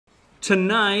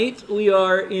Tonight we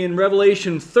are in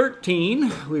Revelation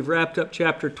 13. We've wrapped up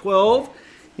chapter 12,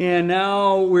 and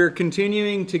now we're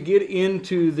continuing to get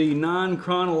into the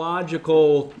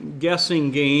non-chronological guessing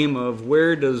game of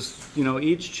where does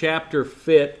each chapter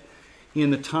fit in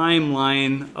the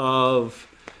timeline of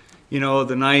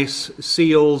the nice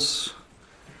seals,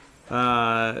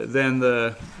 then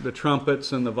the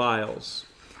trumpets and the vials.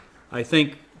 I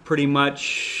think pretty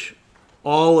much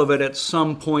all of it at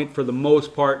some point, for the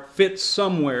most part, fits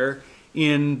somewhere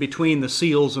in between the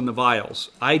seals and the vials.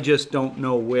 I just don't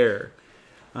know where.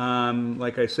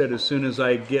 Like I said, as soon as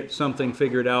I get something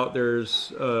figured out,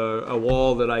 there's a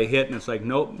wall that I hit, and it's like,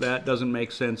 nope, that doesn't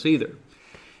make sense either.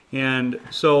 And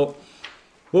so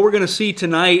what we're going to see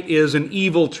tonight is an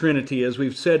evil trinity. As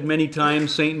we've said many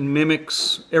times, Satan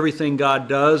mimics everything God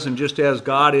does, and just as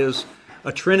God is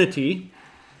a trinity,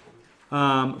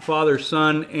 Father,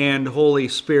 Son, and Holy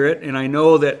Spirit. And I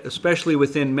know that especially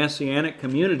within Messianic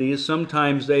communities,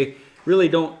 sometimes they really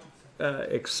don't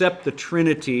accept the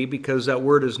Trinity because that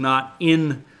word is not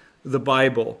in the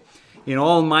Bible. In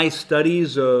all my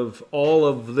studies of all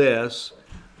of this,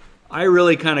 I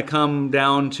really kind of come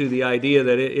down to the idea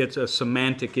that it's a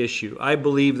semantic issue. I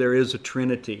believe there is a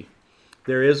Trinity.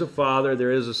 There is a Father,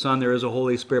 there is a Son, there is a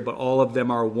Holy Spirit, but all of them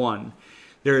are one.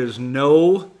 There is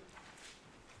no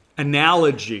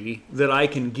analogy that I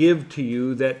can give to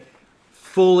you that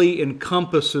fully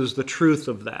encompasses the truth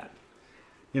of that.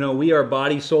 We are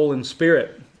body, soul, and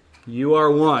spirit. You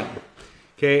are one.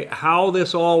 Okay, how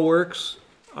this all works,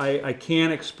 I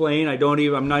can't explain.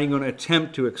 I'm not even going to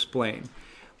attempt to explain.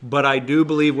 But I do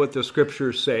believe what the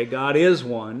scriptures say. God is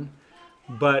one,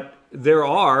 but there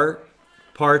are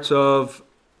parts of,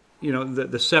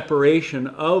 the separation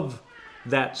of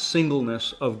that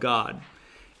singleness of God.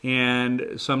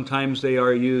 And sometimes they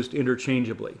are used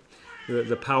interchangeably.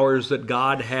 The powers that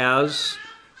God has,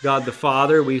 God the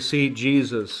Father, we see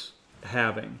Jesus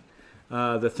having.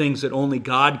 The things that only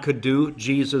God could do,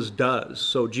 Jesus does.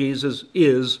 So Jesus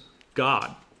is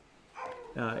God.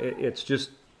 It's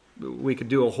just, we could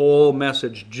do a whole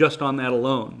message just on that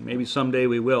alone. Maybe someday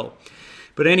we will.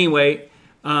 But anyway,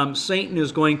 Satan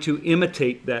is going to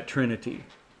imitate that Trinity.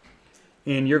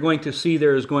 And you're going to see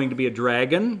there is going to be a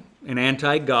dragon, an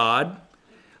anti-God,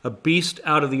 a beast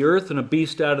out of the earth and a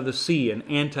beast out of the sea, an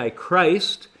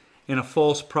anti-Christ, and a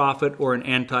false prophet or an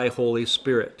anti-Holy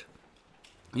Spirit.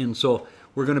 And so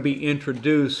we're going to be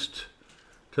introduced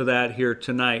to that here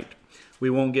tonight.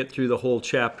 We won't get through the whole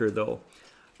chapter, though.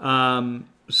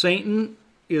 Satan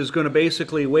is going to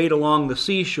basically wait along the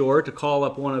seashore to call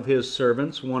up one of his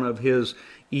servants, one of his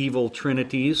evil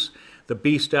trinities, the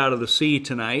beast out of the sea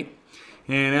tonight.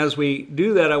 And as we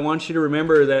do that, I want you to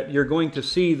remember that you're going to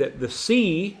see that the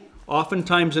sea,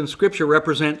 oftentimes in Scripture,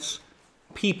 represents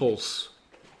peoples.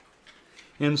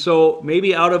 And so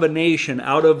maybe out of a nation,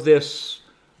 out of this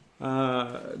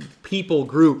people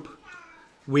group,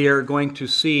 we are going to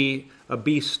see a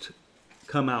beast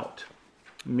come out.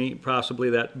 Possibly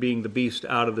that being the beast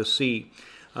out of the sea.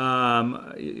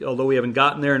 Although we haven't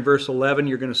gotten there in verse 11,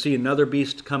 you're going to see another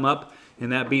beast come up,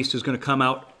 and that beast is going to come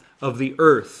out of the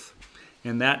earth.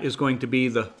 And that is going to be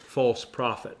the false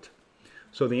prophet.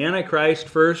 So the Antichrist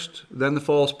first, then the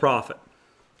false prophet.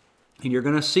 And you're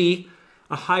going to see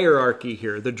a hierarchy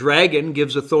here. The dragon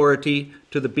gives authority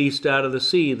to the beast out of the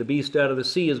sea. The beast out of the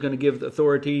sea is going to give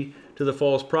authority to the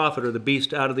false prophet or the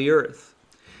beast out of the earth.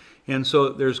 And so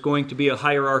there's going to be a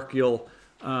hierarchical,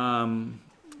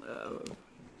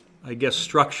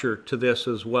 structure to this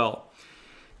as well.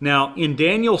 Now, in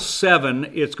Daniel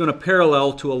 7, it's going to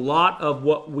parallel to a lot of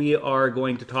what we are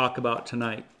going to talk about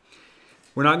tonight.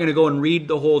 We're not going to go and read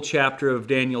the whole chapter of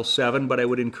Daniel 7, but I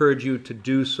would encourage you to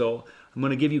do so. I'm going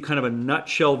to give you kind of a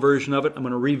nutshell version of it. I'm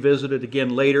going to revisit it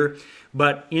again later.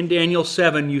 But in Daniel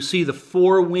 7, you see the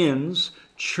four winds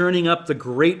churning up the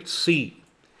great sea.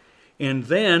 And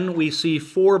then we see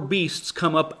four beasts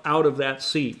come up out of that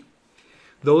sea.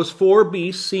 Those four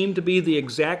beasts seem to be the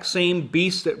exact same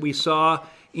beasts that we saw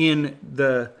in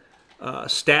the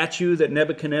statue that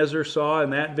Nebuchadnezzar saw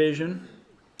in that vision,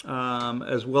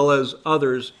 as well as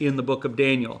others in the book of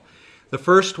Daniel. The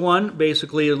first one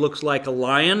basically looks like a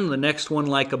lion, the next one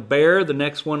like a bear, the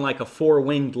next one like a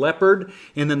four-winged leopard,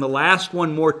 and then the last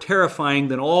one more terrifying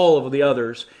than all of the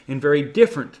others and very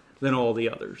different than all the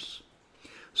others.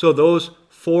 So those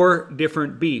four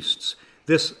different beasts.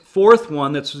 This fourth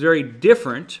one that's very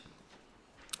different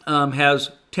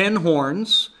has 10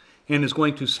 horns, and is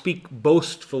going to speak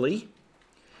boastfully.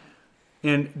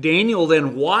 And Daniel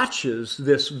then watches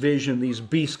this vision, these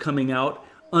beasts coming out,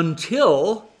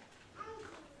 until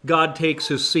God takes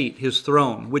his seat, his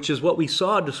throne, which is what we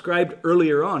saw described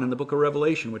earlier on in the book of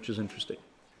Revelation, which is interesting.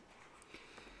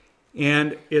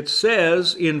 And it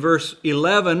says in verse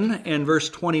 11 and verse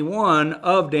 21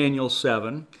 of Daniel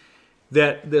 7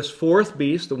 that this fourth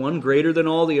beast, the one greater than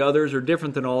all the others or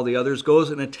different than all the others, goes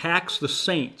and attacks the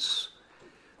saints.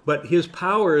 But his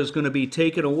power is going to be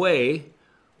taken away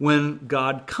when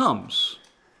God comes.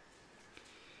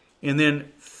 And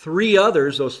then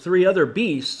those three other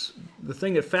beasts, the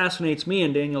thing that fascinates me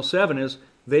in Daniel 7 is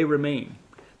they remain.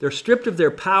 They're stripped of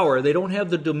their power. They don't have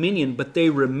the dominion, but they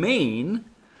remain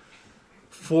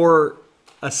for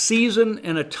a season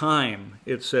and a time,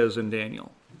 it says in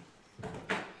Daniel.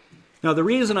 Now, the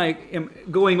reason I am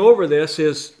going over this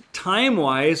is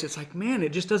time-wise, it's like, man, it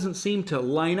just doesn't seem to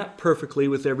line up perfectly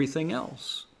with everything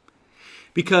else.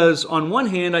 Because on one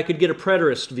hand, I could get a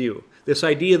preterist view, this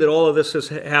idea that all of this has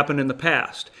happened in the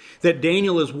past, that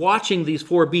Daniel is watching these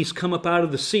four beasts come up out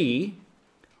of the sea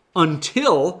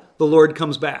until the Lord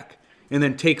comes back and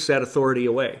then takes that authority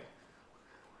away.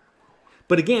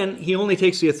 But again, he only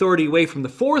takes the authority away from the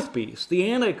fourth beast,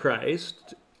 the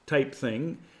Antichrist type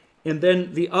thing, and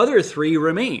then the other three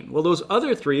remain. Well, those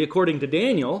other three, according to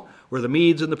Daniel, were the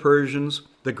Medes and the Persians,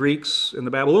 the Greeks and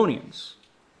the Babylonians.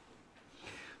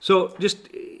 So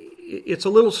it's a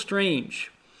little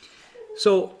strange.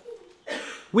 So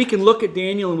we can look at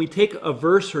Daniel and we take a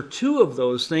verse or two of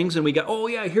those things and we go, oh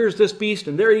yeah, here's this beast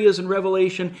and there he is in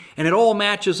Revelation, and it all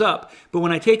matches up. But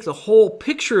when I take the whole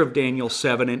picture of Daniel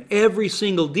 7 and every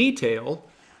single detail,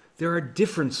 there are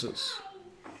differences.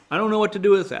 I don't know what to do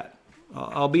with that.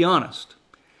 I'll be honest.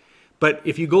 But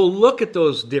if you go look at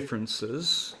those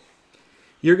differences,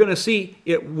 you're going to see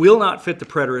it will not fit the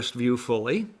preterist view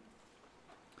fully.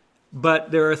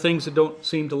 But there are things that don't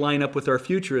seem to line up with our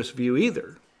futurist view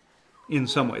either, in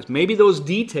some ways. Maybe those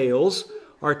details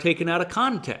are taken out of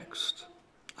context.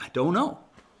 I don't know.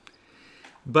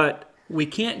 But we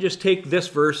can't just take this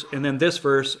verse and then this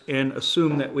verse and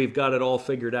assume that we've got it all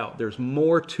figured out. There's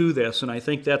more to this, and I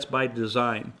think that's by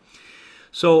design.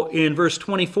 So in verse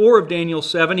 24 of Daniel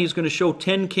 7, he's going to show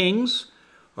 10 kings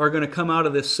are going to come out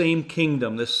of this same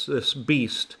kingdom, this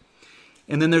beast.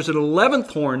 And then there's an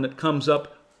 11th horn that comes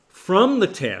up from the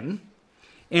 10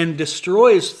 and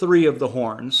destroys 3 of the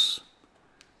horns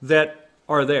that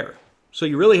are there. So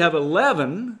you really have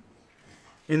 11,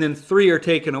 and then 3 are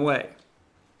taken away.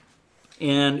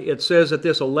 And it says that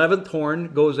this 11th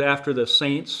horn goes after the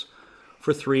saints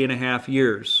for 3.5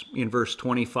 years in verse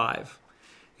 25.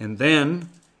 And then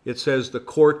it says the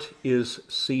court is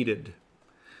seated.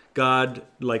 God,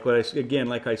 like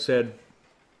I said,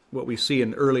 what we see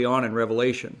early on in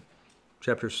Revelation,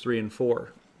 chapters 3 and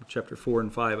 4. Chapter 4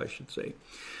 and 5, I should say.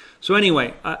 So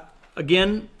anyway,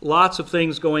 again, lots of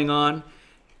things going on.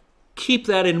 Keep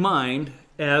that in mind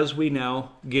as we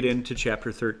now get into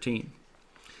chapter 13.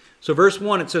 So verse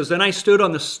 1, it says, Then I stood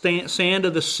on the sand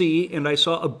of the sea, and I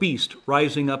saw a beast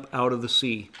rising up out of the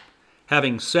sea,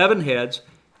 having 7 heads,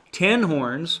 10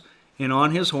 horns, and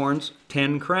on his horns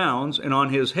 10 crowns, and on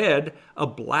his head a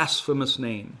blasphemous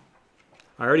name.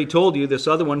 I already told you this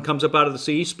other one comes up out of the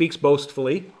sea, speaks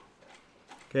boastfully,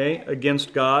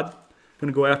 against God.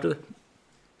 Going to go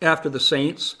after the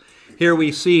saints. Here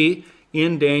we see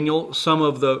in Daniel some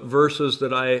of the verses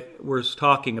that I was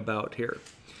talking about here.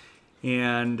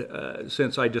 And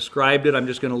since I described it, I'm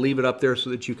just going to leave it up there so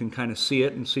that you can kind of see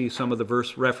it and see some of the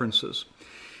verse references.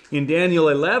 In Daniel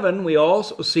 11, we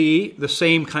also see the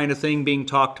same kind of thing being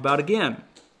talked about again.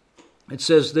 It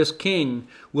says, This king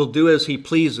will do as he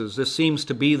pleases. This seems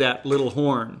to be that little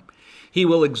horn. He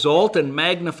will exalt and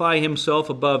magnify himself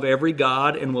above every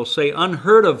god and will say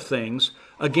unheard of things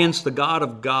against the God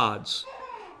of gods.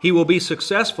 He will be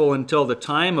successful until the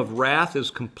time of wrath is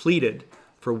completed,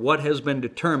 for what has been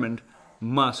determined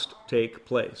must take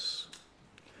place.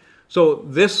 So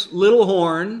this little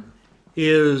horn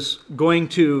is going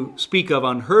to speak of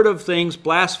unheard of things,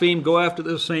 blaspheme, go after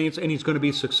the saints, and he's going to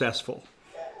be successful.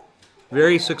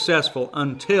 Very successful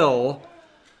until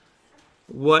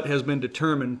what has been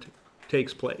determined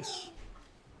takes place.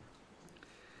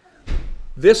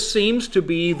 This seems to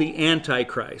be the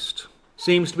Antichrist.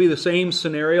 Seems to be the same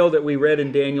scenario that we read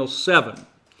in Daniel 7.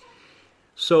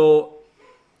 So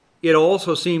it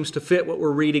also seems to fit what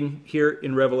we're reading here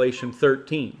in Revelation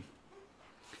 13.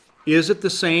 Is it the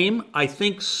same? I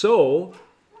think so.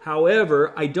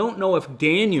 However, I don't know if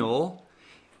Daniel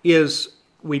is,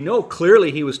 we know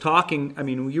clearly he was talking,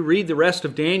 when you read the rest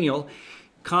of Daniel,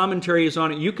 commentaries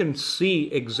on it, you can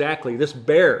see exactly this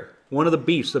bear, one of the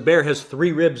beasts. The bear has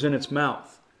 3 ribs in its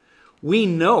mouth. We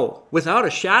know, without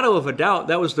a shadow of a doubt,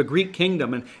 that was the Greek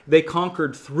kingdom, and they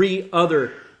conquered 3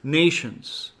 other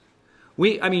nations.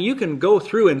 You can go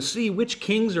through and see which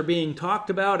kings are being talked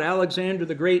about, Alexander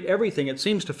the Great, everything. It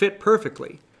seems to fit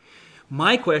perfectly.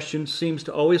 My question seems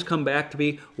to always come back to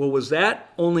be, well, was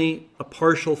that only a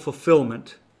partial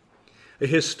fulfillment? A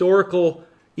historical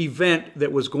event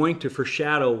that was going to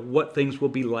foreshadow what things will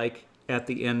be like at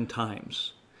the end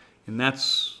times. And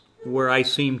that's where I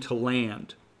seem to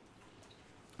land,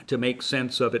 to make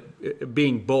sense of it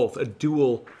being both a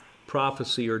dual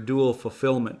prophecy or dual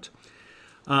fulfillment.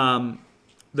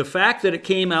 The fact that it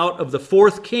came out of the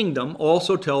fourth kingdom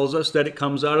also tells us that it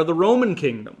comes out of the Roman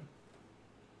kingdom.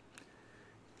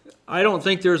 I don't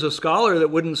think there's a scholar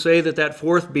that wouldn't say that that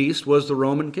fourth beast was the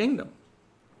Roman kingdom.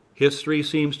 History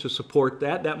seems to support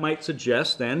that. That might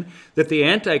suggest then that the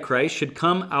Antichrist should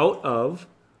come out of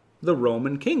the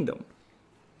Roman kingdom.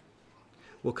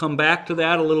 We'll come back to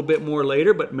that a little bit more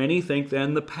later, but many think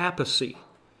then the papacy,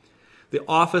 the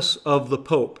office of the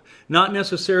Pope. Not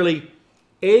necessarily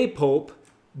a pope,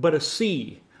 but a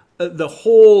see, the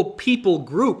whole people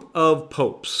group of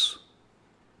popes.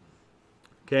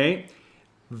 Okay?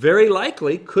 Very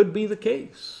likely could be the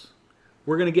case.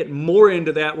 We're going to get more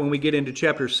into that when we get into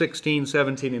chapters 16,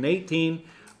 17, and 18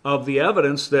 of the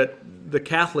evidence that the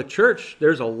Catholic Church,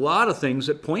 there's a lot of things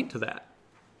that point to that.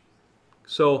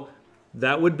 So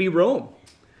that would be Rome.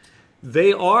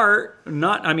 They are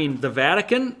not, the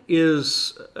Vatican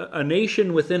is a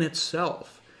nation within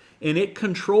itself, and it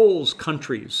controls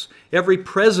countries. Every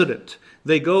president,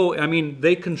 they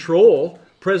control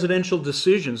presidential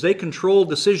decisions. They control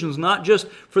decisions not just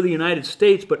for the United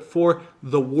States, but for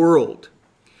the world.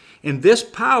 And this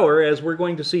power, as we're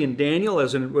going to see in Daniel,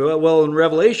 in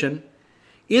Revelation,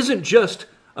 isn't just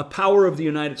a power of the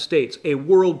United States, a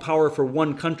world power for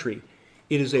one country.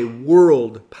 It is a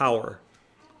world power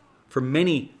for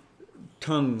many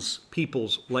tongues,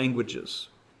 peoples, languages.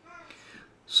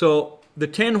 So the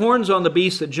 10 horns on the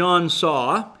beast that John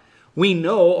saw, we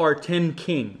know are 10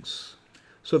 kings.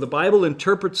 So the Bible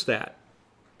interprets that.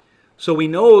 So we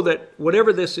know that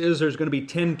whatever this is, there's going to be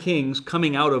 10 kings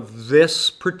coming out of this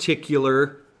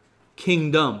particular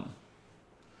kingdom.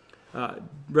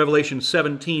 Revelation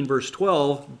 17, verse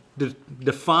 12,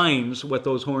 defines what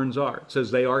those horns are. It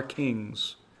says they are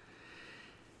kings.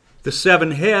 The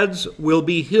 7 heads will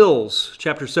be hills.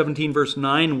 Chapter 17, verse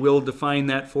 9 will define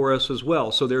that for us as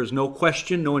well. So there is no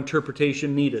question, no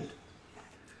interpretation needed.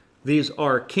 These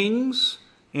are kings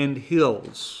and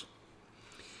hills.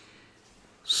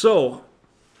 So,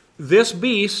 this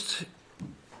beast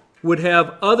would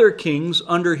have other kings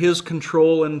under his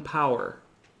control and power.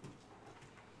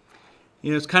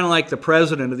 It's kind of like the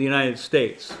president of the United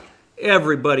States.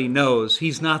 Everybody knows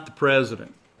he's not the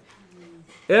president.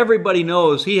 Everybody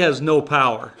knows he has no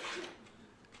power.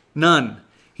 None.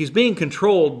 He's being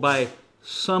controlled by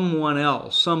someone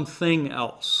else, something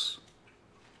else.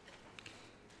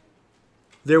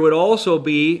 There would also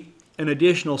be an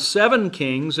additional 7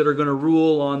 kings that are going to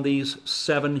rule on these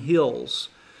 7 hills.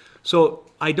 So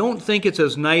I don't think it's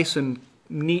as nice and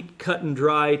neat, cut and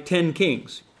dry 10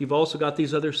 kings. You've also got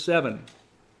these other 7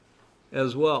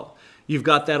 as well. You've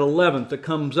got that 11th that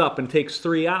comes up and takes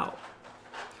 3 out.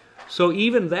 So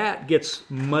even that gets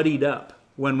muddied up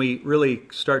when we really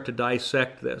start to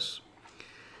dissect this.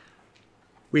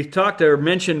 We've talked or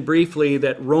mentioned briefly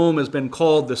that Rome has been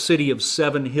called the city of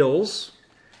 7 hills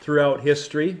throughout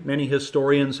history. Many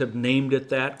historians have named it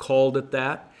that, called it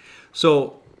that.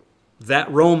 So that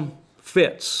Rome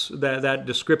fits that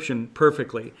description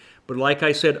perfectly. But like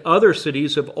I said, other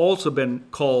cities have also been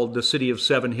called the city of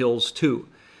 7 hills too.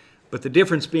 But the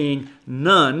difference being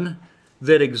none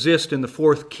that exist in the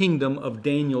 4th kingdom of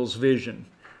Daniel's vision.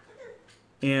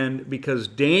 And because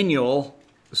Daniel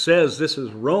says this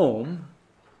is Rome,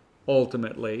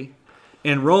 ultimately,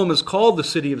 and Rome is called the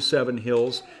city of 7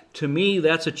 hills, to me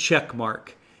that's a check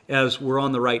mark as we're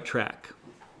on the right track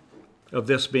of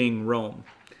this being Rome.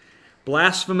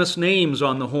 Blasphemous names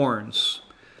on the horns,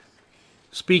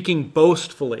 speaking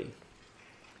boastfully.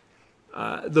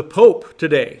 The Pope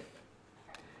today,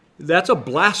 that's a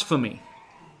blasphemy.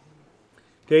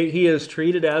 Okay, he is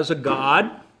treated as a god.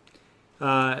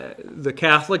 The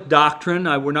Catholic doctrine,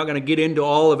 we're not going to get into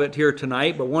all of it here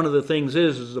tonight, but one of the things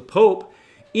is the Pope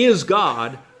is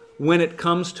God when it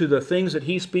comes to the things that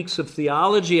he speaks of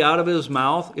theology out of his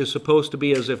mouth is supposed to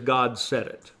be as if God said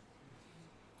it.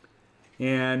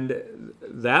 And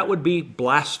that would be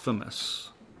blasphemous.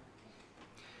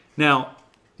 Now,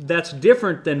 that's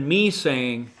different than me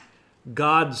saying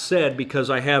God said because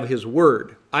I have his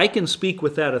word. I can speak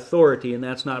with that authority and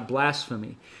that's not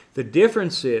blasphemy. The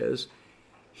difference is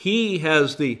he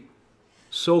has the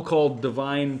so-called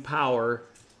divine power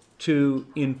to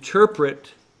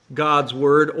interpret God's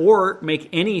Word or make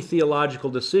any theological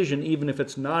decision, even if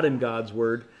it's not in God's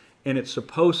Word, and it's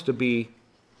supposed to be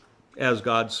as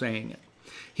God's saying it.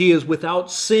 He is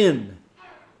without sin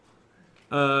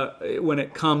when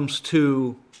it comes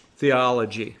to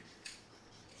theology.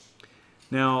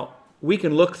 Now, we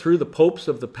can look through the popes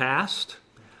of the past.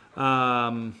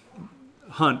 Dave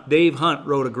Hunt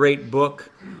wrote a great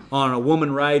book on A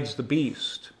Woman Rides the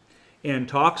Beast and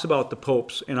talks about the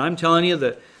popes. And I'm telling you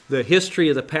that the history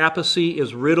of the papacy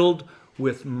is riddled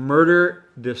with murder,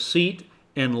 deceit,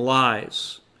 and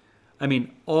lies. I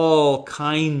mean, all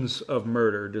kinds of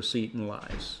murder, deceit, and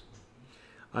lies.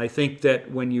 I think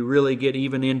that when you really get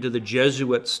even into the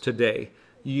Jesuits today,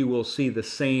 you will see the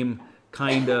same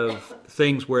kind of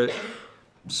things where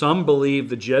some believe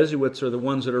the Jesuits are the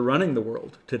ones that are running the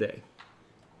world today,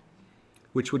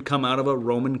 which would come out of a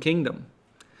Roman kingdom.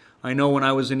 I know when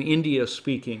I was in India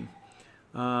speaking,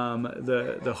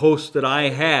 the host that I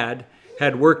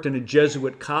had worked in a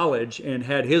Jesuit college and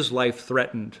had his life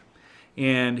threatened.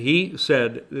 And he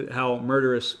said how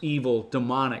murderous, evil,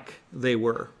 demonic they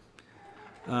were.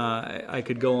 I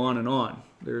could go on and on.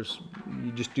 You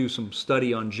just do some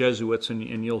study on Jesuits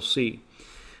and you'll see.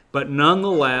 But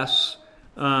nonetheless,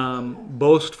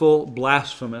 boastful,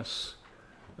 blasphemous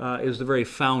is the very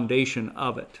foundation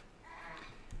of it.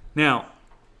 Now,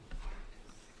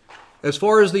 as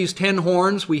far as these 10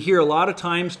 horns, we hear a lot of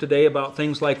times today about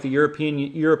things like the European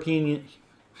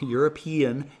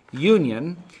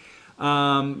Union.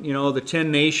 The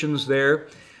 10 nations there.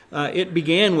 It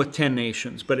began with 10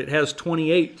 nations, but it has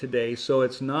 28 today, so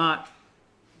it's not.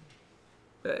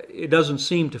 It doesn't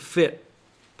seem to fit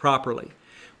properly.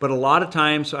 But a lot of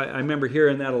times, I remember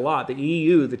hearing that a lot. The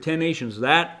EU, the 10 nations,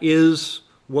 that is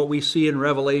what we see in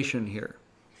Revelation here.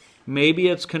 Maybe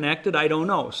it's connected, I don't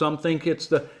know. Some think it's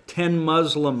the 10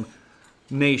 Muslim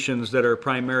nations that are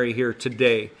primary here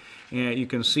today. And you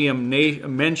can see them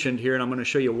mentioned here, and I'm going to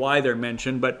show you why they're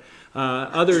mentioned. But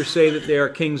others say that they are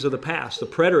kings of the past. The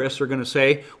preterists are going to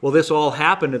say, well, this all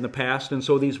happened in the past, and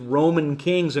so these Roman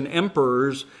kings and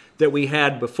emperors that we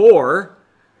had before,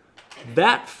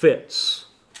 that fits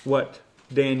what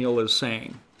Daniel is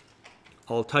saying.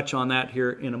 I'll touch on that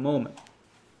here in a moment.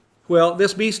 Well,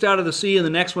 this beast out of the sea and the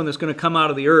next one that's going to come out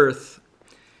of the earth,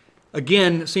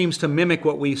 again, seems to mimic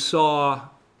what we saw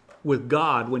with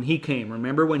God when he came.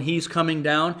 Remember, when he's coming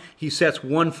down, he sets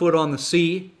 1 foot on the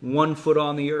sea, 1 foot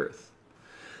on the earth,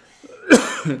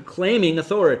 claiming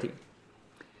authority.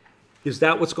 Is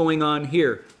that what's going on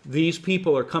here? These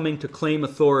people are coming to claim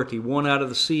authority, one out of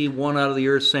the sea, one out of the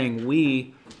earth, saying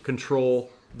we control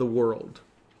the world,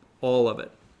 all of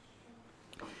it.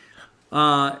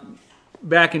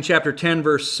 Back in chapter 10,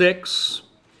 verse 6,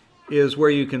 is where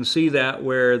you can see that,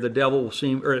 where the devil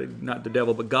not the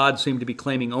devil, but God seemed to be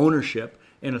claiming ownership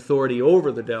and authority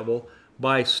over the devil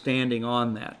by standing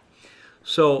on that.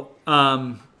 So,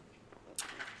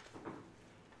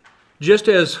 just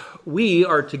as we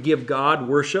are to give God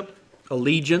worship,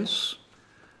 allegiance,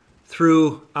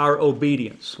 through our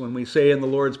obedience. When we say in the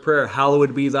Lord's Prayer,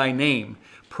 hallowed be thy name,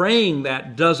 praying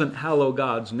that doesn't hallow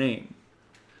God's name.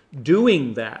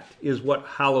 Doing that is what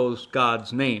hallows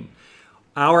God's name.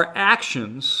 Our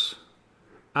actions,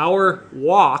 our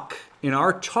walk, and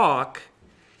our talk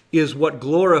is what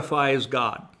glorifies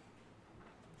God.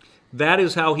 That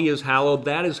is how he is hallowed.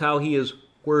 That is how he is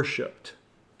worshipped.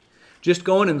 Just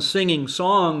going and singing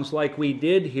songs like we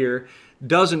did here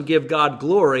doesn't give God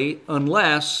glory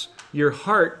unless your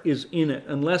heart is in it,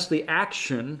 unless the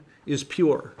action is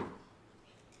pure.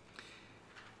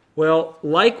 Well,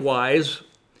 likewise,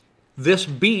 this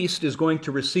beast is going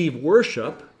to receive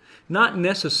worship, not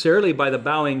necessarily by the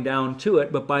bowing down to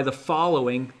it, but by the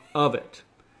following of it.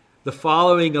 The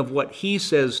following of what he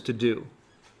says to do.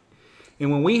 And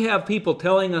when we have people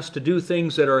telling us to do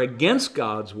things that are against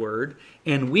God's word,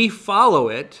 and we follow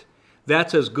it,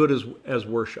 that's as good as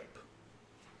worship.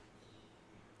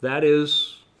 That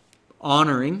is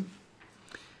honoring.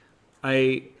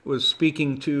 I was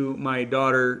speaking to my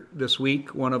daughter this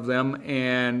week, one of them,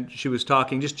 and she was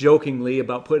talking just jokingly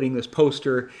about putting this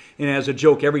poster, and as a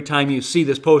joke, every time you see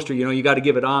this poster, you got to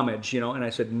give it homage, and I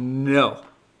said, no,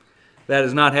 that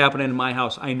is not happening in my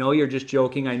house. I know you're just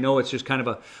joking. I know it's just kind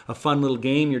of a fun little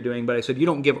game you're doing, but I said, you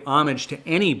don't give homage to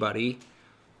anybody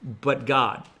but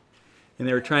God. And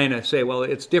they were trying to say, well,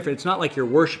 it's different. It's not like you're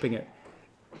worshiping it.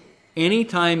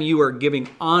 Anytime you are giving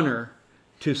honor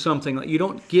to something, you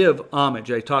don't give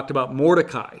homage. I talked about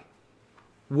Mordecai.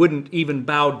 Wouldn't even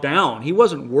bow down. He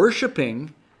wasn't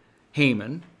worshiping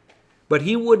Haman, but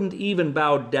he wouldn't even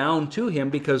bow down to him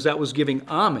because that was giving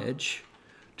homage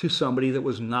to somebody that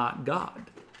was not God.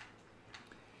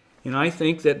 And I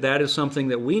think that that is something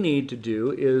that we need to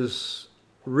do, is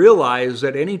realize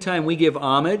that anytime we give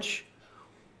homage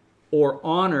or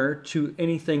honor to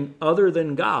anything other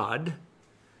than God,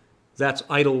 that's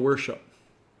idol worship.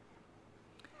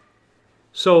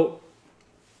 So,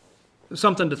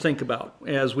 something to think about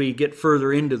as we get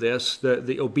further into this,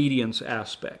 the obedience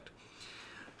aspect.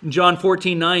 In John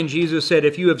 14:9, Jesus said,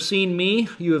 "If you have seen me,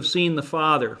 you have seen the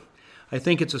Father." I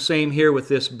think it's the same here with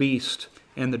this beast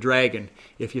and the dragon.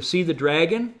 If you see the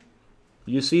dragon,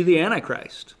 you see the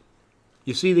Antichrist.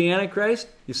 You see the Antichrist,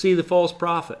 you see the false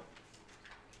prophet.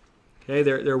 Okay,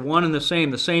 they're one and the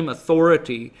same. The same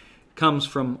authority comes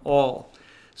from all.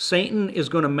 Satan is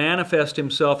going to manifest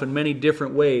himself in many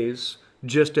different ways,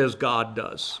 just as God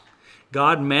does.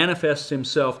 God manifests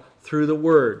himself through the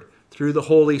Word, through the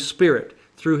Holy Spirit,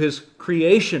 through his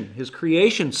creation. His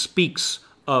creation speaks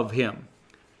of him.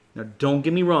 Now, don't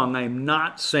get me wrong. I am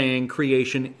not saying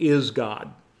creation is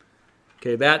God.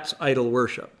 Okay, that's idol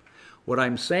worship. What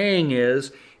I'm saying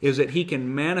is that he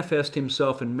can manifest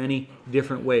himself in many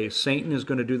different ways. Satan is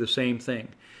going to do the same thing.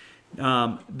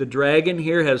 The dragon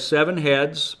here has 7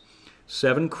 heads,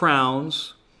 7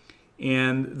 crowns,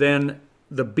 and then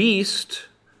the beast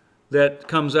that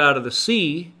comes out of the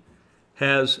sea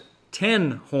has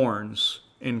 10 horns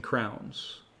and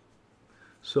crowns.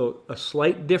 So a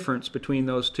slight difference between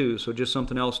those two. So just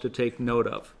something else to take note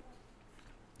of.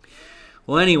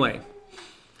 Well, anyway,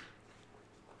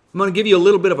 I'm going to give you a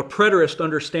little bit of a preterist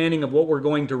understanding of what we're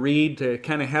going to read, to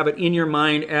kind of have it in your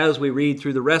mind as we read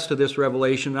through the rest of this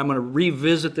Revelation. I'm going to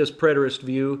revisit this preterist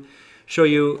view, show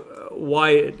you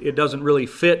why it doesn't really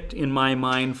fit in my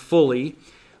mind fully.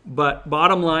 But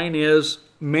bottom line is,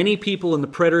 many people in the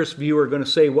preterist view are going to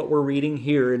say what we're reading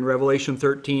here in Revelation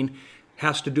 13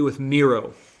 has to do with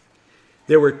Nero.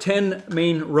 There were 10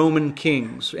 main Roman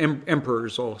kings,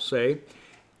 emperors, I'll say,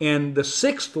 and the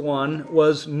 6th one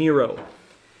was Nero.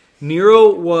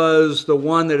 Nero was the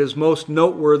one that is most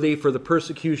noteworthy for the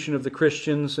persecution of the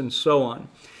Christians and so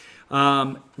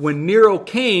on. When Nero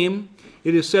came,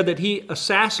 it is said that he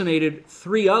assassinated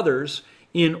 3 others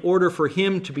in order for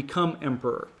him to become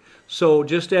emperor. So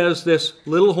just as this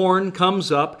little horn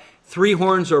comes up, 3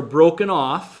 horns are broken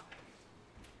off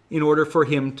in order for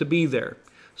him to be there.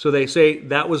 So they say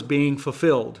that was being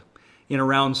fulfilled in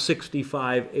around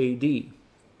 65 AD.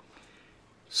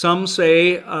 Some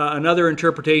say another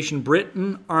interpretation,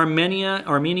 Britain, Armenia,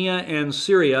 and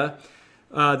Syria,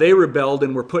 they rebelled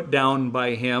and were put down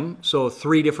by him. So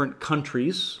 3 different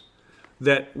countries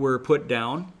that were put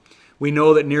down. We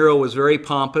know that Nero was very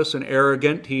pompous and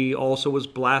arrogant. He also was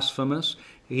blasphemous.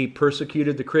 He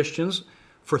persecuted the Christians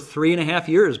for 3.5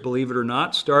 years, believe it or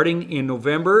not, starting in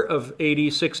November of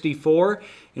AD 64,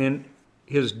 and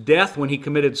his death when he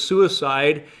committed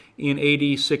suicide in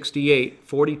AD 68.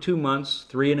 42 months,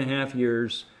 3.5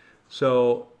 years.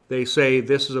 So they say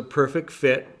this is a perfect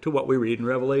fit to what we read in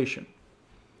Revelation.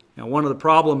 Now, one of the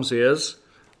problems is,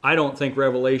 I don't think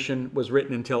Revelation was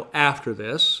written until after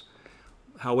this.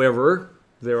 However,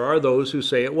 there are those who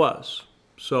say it was.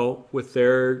 So, with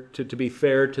to be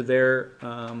fair to their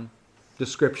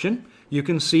description, you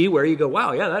can see where you go,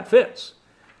 wow, yeah, that fits.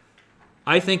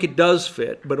 I think it does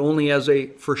fit, but only as a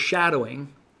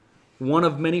foreshadowing, one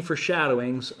of many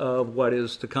foreshadowings of what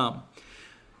is to come.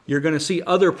 You're going to see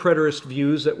other preterist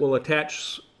views that will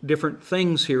attach different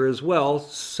things here as well,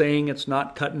 saying it's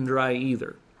not cut and dry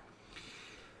either.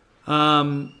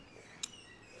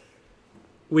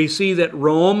 We see that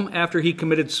Rome, after he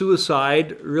committed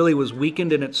suicide, really was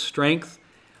weakened in its strength.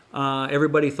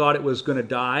 Everybody thought it was going to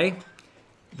die.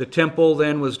 The temple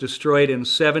then was destroyed in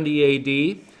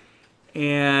 70 AD.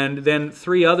 And then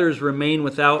 3 others remain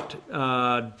without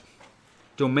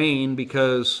domain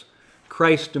because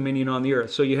Christ's dominion on the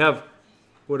earth. So you have,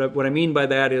 what I mean by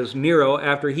that is Nero,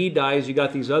 after he dies, you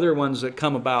got these other ones that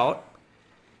come about,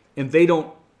 and they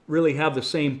don't really have the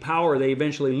same power. They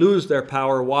eventually lose their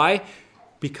power. Why?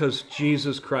 Because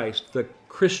Jesus Christ, the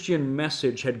Christian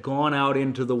message, had gone out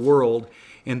into the world,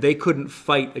 and they couldn't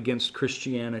fight against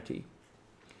Christianity.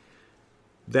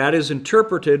 That is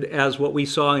interpreted as what we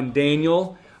saw in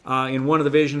Daniel. In one of the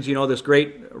visions, this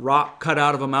great rock cut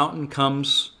out of a mountain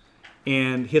comes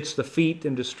and hits the feet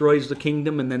and destroys the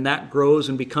kingdom, and then that grows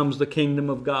and becomes the kingdom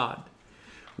of God.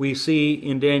 We see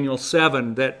in Daniel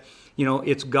 7 that,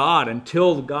 it's God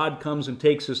until God comes and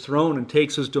takes his throne and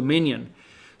takes his dominion.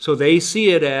 So they see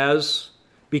it as,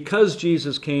 because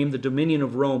Jesus came, the dominion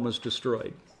of Rome was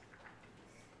destroyed.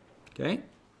 Okay?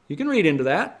 You can read into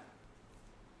that.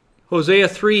 Hosea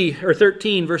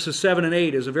 13, verses 7 and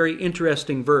 8 is a very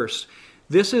interesting verse.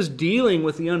 This is dealing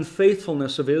with the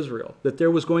unfaithfulness of Israel, that there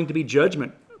was going to be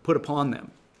judgment put upon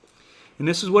them. And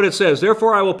this is what it says,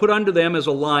 "Therefore I will put unto them as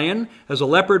a lion, as a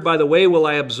leopard by the way will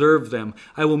I observe them.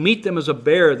 I will meet them as a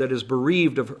bear that is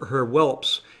bereaved of her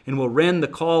whelps, and will rend the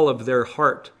call of their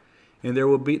heart. And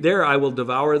there I will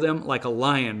devour them like a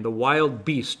lion. The wild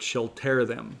beast shall tear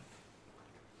them."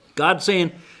 God's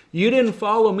saying, you didn't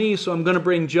follow me, so I'm going to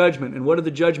bring judgment. And what did the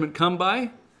judgment come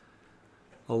by?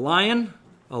 A lion,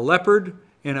 a leopard,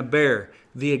 and a bear.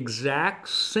 The exact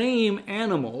same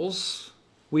animals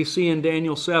we see in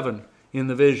Daniel 7 in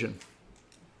the vision.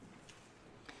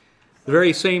 The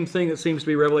very same thing that seems to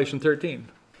be Revelation 13.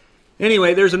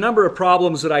 Anyway, there's a number of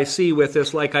problems that I see with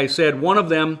this. Like I said, one of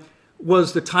them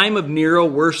was the time of Nero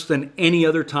worse than any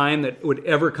other time that would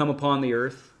ever come upon the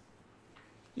earth?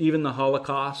 Even the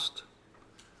Holocaust?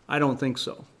 I don't think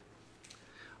so.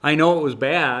 I know it was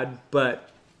bad, but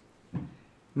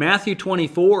Matthew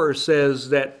 24 says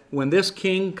that when this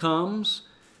king comes,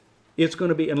 it's going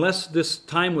to be, unless this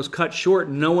time was cut short,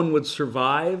 no one would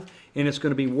survive, and it's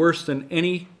going to be worse than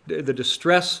any, the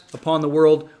distress upon the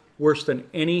world, worse than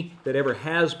any that ever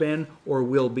has been or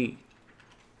will be.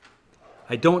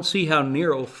 I don't see how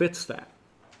Nero fits that.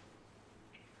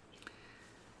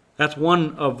 That's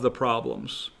one of the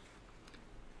problems.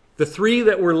 The three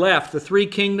that were left, the three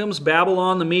kingdoms,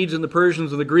 Babylon, the Medes, and the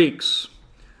Persians, and the Greeks.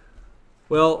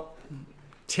 Well,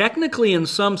 technically in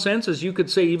some senses you could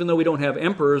say, even though we don't have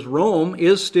emperors, Rome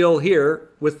is still here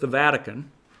with the Vatican.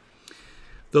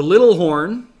 The little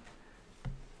horn,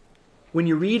 when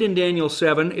you read in Daniel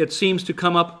 7, it seems to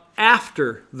come up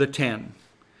after the 10.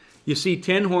 You see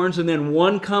 10 horns and then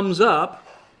one comes up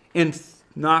and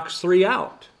knocks 3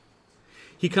 out.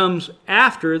 He comes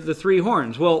after the 3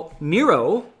 horns. Well,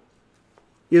 Nero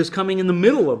is coming in the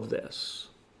middle of this,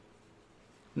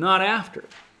 not after.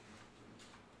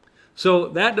 So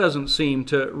that doesn't seem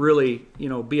to really,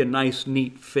 be a nice,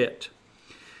 neat fit.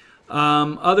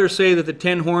 Others say that the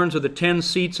 10 horns are the 10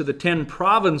 seats of the 10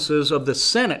 provinces of the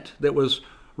Senate that was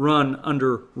run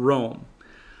under Rome.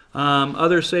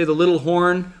 Others say the little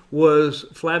horn was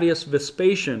Flavius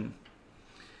Vespasian.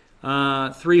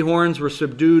 3 horns were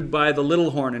subdued by the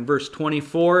little horn. In verse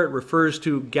 24, it refers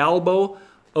to Galbo,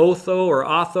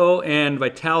 Otho, and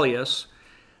Vitellius.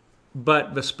 But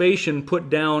Vespasian put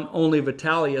down only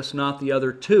Vitellius, not the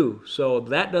other 2. So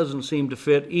that doesn't seem to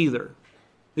fit either.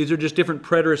 These are just different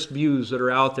preterist views that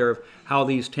are out there of how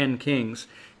these 10 kings,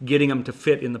 getting them to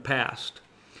fit in the past.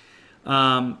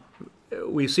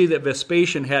 We see that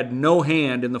Vespasian had no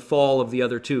hand in the fall of the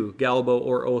other 2, Galbo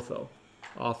or Otho,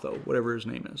 whatever his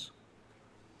name is.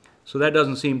 So that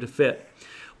doesn't seem to fit.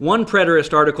 One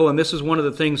preterist article, and this is one of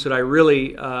the things that I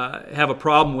really have a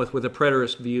problem with a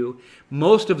preterist view,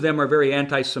 most of them are very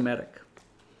anti-Semitic.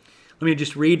 Let me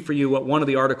just read for you what one of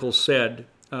the articles said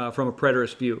from a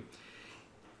preterist view.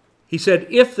 He said,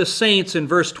 if the saints in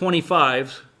verse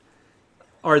 25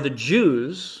 are the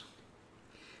Jews,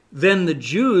 then the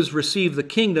Jews receive the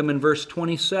kingdom in verse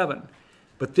 27.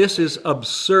 But this is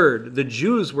absurd. The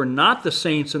Jews were not the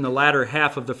saints in the latter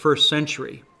half of the first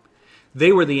century.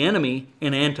 They were the enemy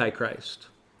and Antichrist.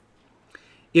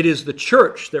 It is the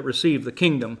church that received the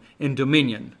kingdom and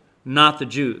dominion, not the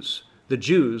Jews. The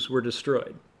Jews were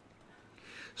destroyed.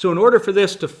 So in order for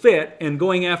this to fit, and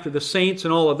going after the saints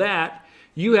and all of that,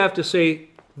 you have to say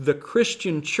the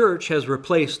Christian church has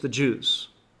replaced the Jews.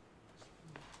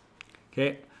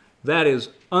 Okay? That is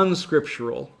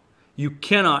unscriptural. You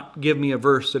cannot give me a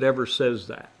verse that ever says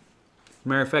that. As a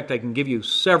matter of fact, I can give you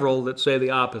several that say the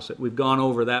opposite. We've gone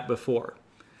over that before.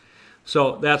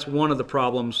 So that's one of the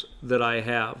problems that I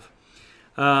have.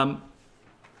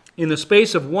 In the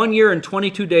space of 1 year and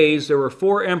 22 days, there were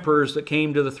 4 emperors that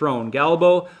came to the throne: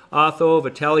 Galbo, Otho,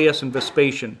 Vitellius, and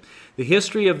Vespasian. The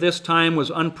history of this time was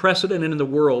unprecedented in the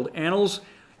world, annals,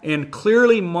 and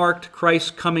clearly marked Christ's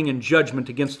coming in judgment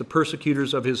against the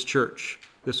persecutors of his church,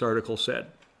 this article said.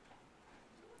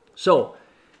 So,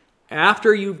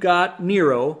 after you've got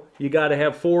Nero, you got to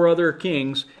have 4 other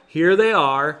kings. Here they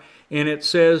are, and it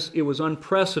says it was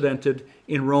unprecedented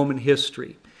in Roman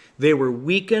history. They were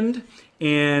weakened,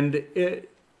 and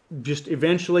just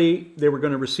eventually they were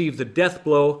going to receive the death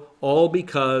blow, all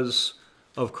because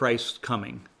of Christ's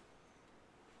coming.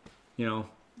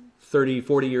 30,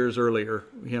 40 years earlier,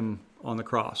 him on the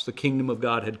cross. The kingdom of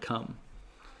God had come.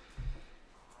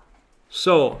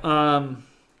 So,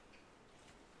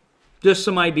 just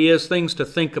some ideas, things to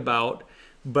think about.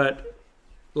 But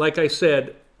like I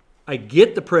said, I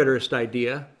get the preterist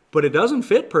idea, but it doesn't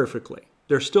fit perfectly.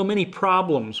 There's still many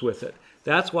problems with it.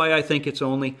 That's why I think it's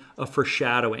only a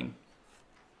foreshadowing.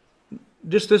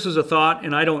 Just this is a thought,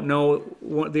 and I don't know.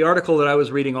 The article that I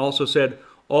was reading also said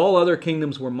all other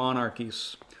kingdoms were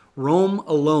monarchies. Rome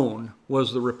alone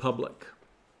was the republic.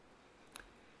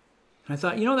 And I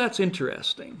thought, that's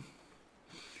interesting.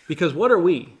 Because what are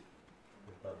we?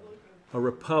 A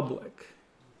republic.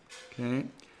 Okay?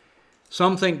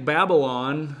 Some think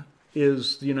Babylon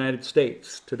is the United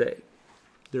States today.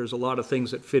 There's a lot of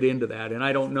things that fit into that, and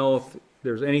I don't know if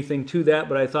there's anything to that,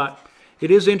 but I thought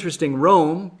it is interesting.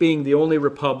 Rome being the only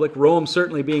republic, Rome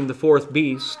certainly being the fourth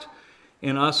beast,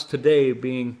 and us today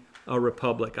being a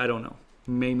republic. I don't know.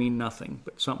 It may mean nothing,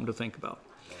 but something to think about.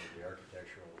 The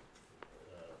architectural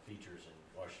features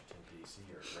in Washington, D.C.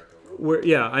 are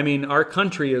Greco-Roman. Our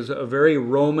country is a very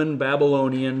Roman,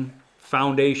 Babylonian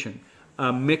foundation,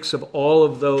 a mix of all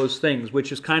of those things,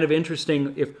 which is kind of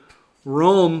interesting. If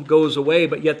Rome goes away,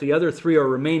 but yet the other three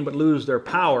remain but lose their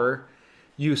power,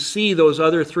 you see those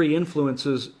other three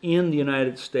influences in the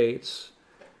United States.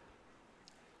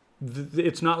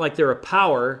 It's not like they're a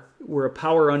power. We're a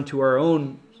power unto our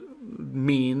own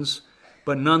means,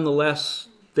 but nonetheless,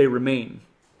 they remain.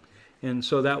 And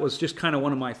so that was just kind of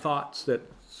one of my thoughts that,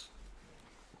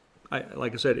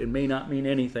 like I said, it may not mean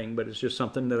anything, but it's just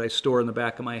something that I store in the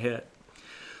back of my head.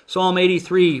 Psalm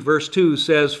 83, verse 2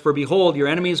 says, "For behold, your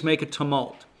enemies make a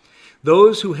tumult.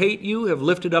 Those who hate you have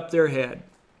lifted up their head.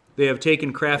 They have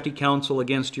taken crafty counsel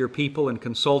against your people and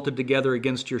consulted together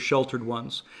against your sheltered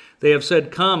ones. They have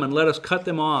said, 'Come and let us cut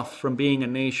them off from being a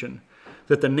nation,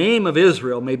 that the name of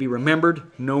Israel may be remembered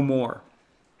no more.'"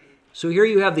 So here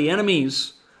you have the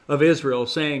enemies of Israel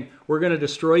saying, "We're going to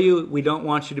destroy you. We don't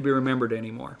want you to be remembered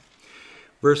anymore."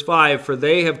 Verse 5, "For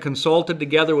they have consulted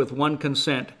together with one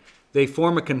consent. They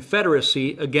form a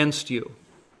confederacy against you."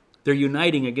 They're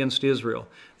uniting against Israel.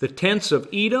 "The tents of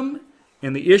Edom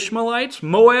and the Ishmaelites,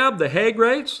 Moab, the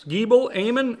Hagrites, Gebal,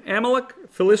 Ammon, Amalek,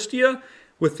 Philistia,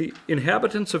 with the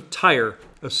inhabitants of Tyre.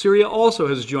 Assyria also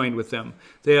has joined with them.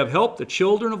 They have helped the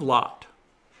children of Lot."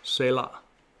 Selah.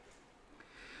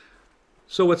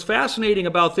 So what's fascinating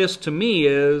about this to me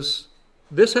is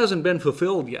this hasn't been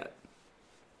fulfilled yet.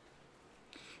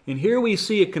 And here we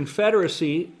see a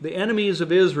confederacy, the enemies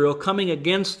of Israel, coming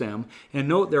against them. And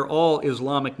note, they're all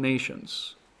Islamic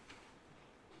nations.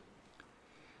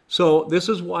 So this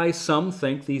is why some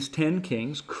think these 10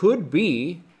 kings could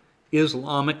be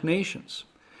Islamic nations.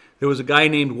 There was a guy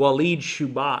named Walid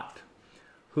Shubat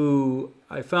who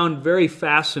I found very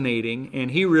fascinating,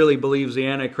 and he really believes the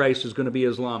Antichrist is going to be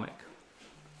Islamic.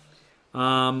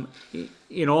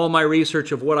 In all my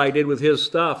research of what I did with his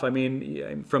stuff,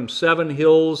 from 7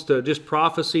 hills to just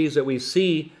prophecies that we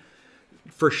see,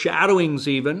 foreshadowings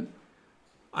even,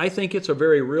 I think it's a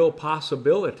very real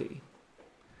possibility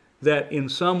that in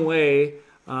some way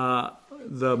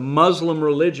the Muslim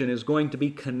religion is going to be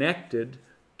connected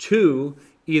to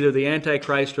either the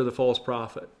Antichrist or the false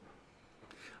prophet.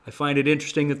 I find it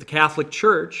interesting that the Catholic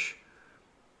Church,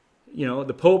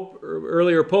 the Pope,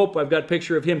 earlier Pope, I've got a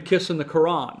picture of him kissing the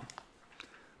Quran.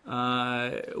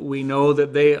 We know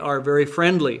that they are very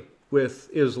friendly with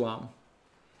Islam.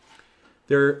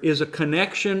 There is a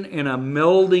connection and a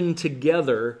melding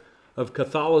together of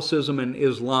Catholicism and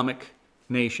Islamic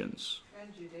nations.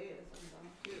 And Judaism,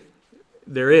 too.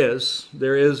 There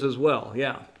is as well,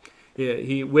 yeah.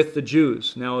 He with the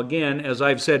Jews. Now again, as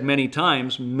I've said many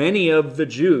times, many of the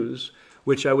Jews,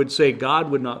 which I would say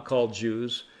God would not call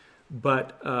Jews,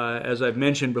 but as I've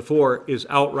mentioned before, is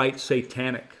outright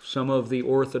satanic. Some of the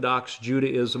Orthodox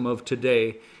Judaism of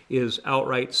today is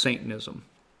outright Satanism.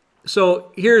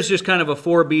 So here's just kind of a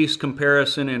 4-beast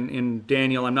comparison in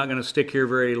Daniel. I'm not going to stick here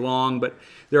very long, but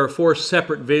there are 4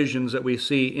 separate visions that we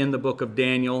see in the book of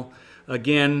Daniel.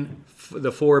 Again,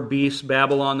 the 4 beasts,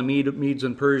 Babylon, the Medes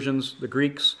and Persians, the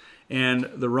Greeks, and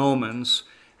the Romans.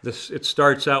 It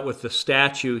starts out with the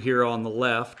statue here on the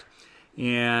left.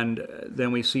 And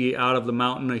then we see out of the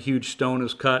mountain a huge stone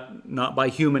is cut, not by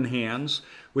human hands,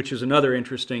 which is another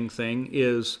interesting thing,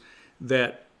 is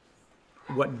that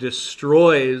what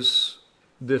destroys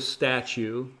this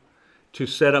statue to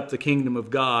set up the kingdom of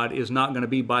God is not going to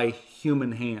be by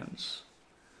human hands.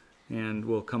 And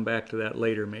we'll come back to that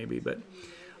later maybe. But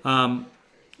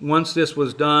once this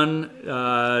was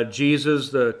done, Jesus,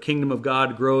 the kingdom of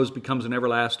God, grows, becomes an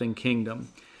everlasting kingdom.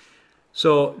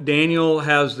 So Daniel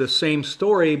has the same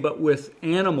story, but with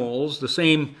animals, the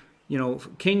same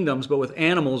kingdoms, but with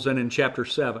animals than in chapter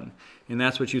 7. And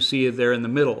that's what you see there in the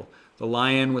middle. The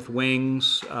lion with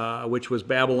wings, which was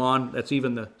Babylon. That's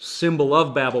even the symbol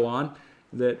of Babylon.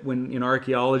 That when in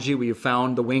archaeology we have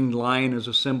found the winged lion as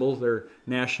a symbol, their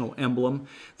national emblem.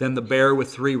 Then the bear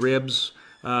with 3 ribs,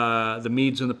 the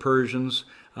Medes and the Persians.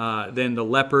 Then the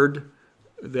leopard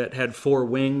that had 4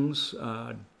 wings,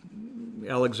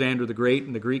 Alexander the Great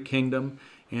in the Greek kingdom.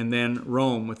 And then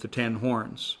Rome with the 10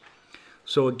 horns.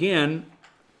 So again,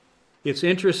 it's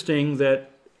interesting that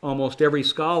almost every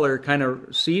scholar kind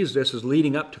of sees this as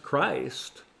leading up to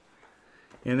Christ,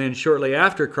 and then shortly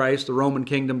after Christ, the Roman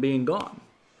kingdom being gone.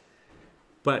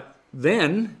 But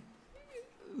then,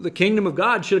 the kingdom of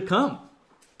God should have come.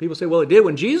 People say, well, it did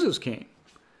when Jesus came.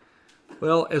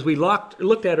 Well, as we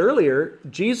looked at earlier,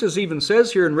 Jesus even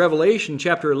says here in Revelation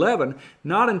chapter 11,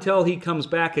 not until he comes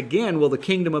back again will the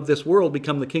kingdom of this world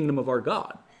become the kingdom of our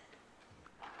God.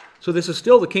 So this is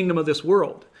still the kingdom of this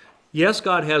world. Yes,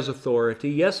 God has authority.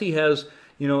 Yes, he has,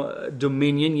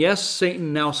 dominion. Yes,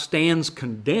 Satan now stands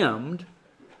condemned,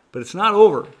 but it's not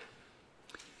over.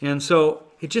 And so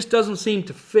it just doesn't seem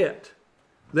to fit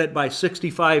that by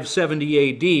 65,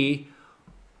 70 AD,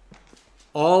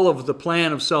 all of the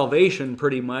plan of salvation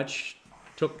pretty much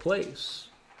took place.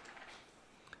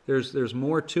 There's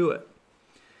more to it.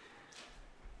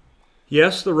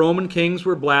 Yes, the Roman kings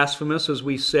were blasphemous, as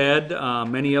we said.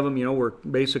 Many of them, were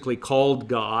basically called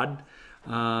God.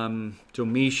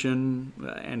 Domitian,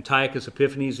 Antiochus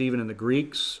Epiphanes, even in the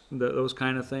Greeks, those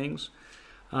kind of things.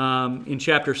 In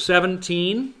chapter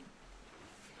 17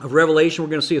 of Revelation, we're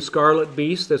going to see a scarlet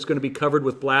beast that's going to be covered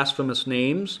with blasphemous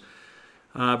names.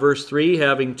 Verse 3,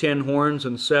 having 10 horns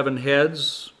and 7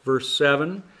 heads. Verse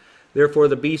 7, therefore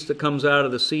the beast that comes out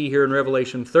of the sea here in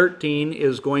Revelation 13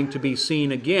 is going to be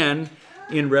seen again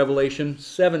in Revelation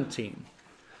 17.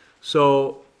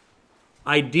 So,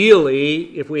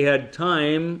 ideally, if we had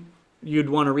time, you'd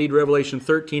want to read Revelation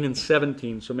 13 and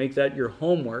 17. So make that your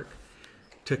homework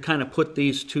to kind of put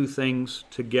these two things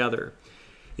together.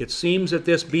 It seems that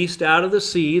this beast out of the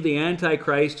sea, the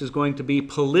Antichrist, is going to be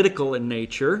political in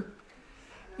nature.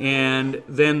 And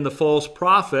then the false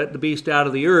prophet, the beast out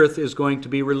of the earth, is going to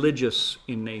be religious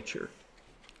in nature.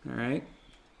 All right?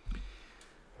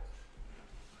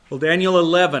 Well, Daniel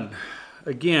 11.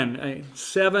 Again,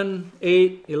 7,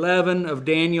 8, 11 of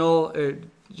Daniel,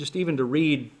 just even to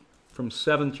read from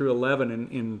 7 through 11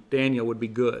 in Daniel would be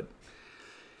good.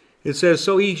 It says,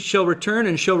 so he shall return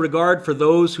and show regard for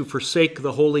those who forsake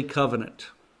the holy covenant.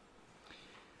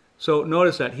 So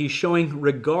notice that. He's showing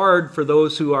regard for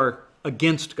those who are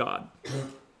against God,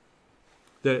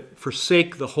 that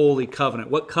forsake the holy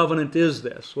covenant. What covenant is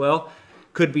this? Well,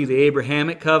 could be the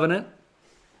Abrahamic covenant,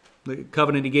 the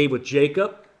covenant he gave with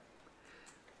Jacob.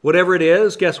 Whatever it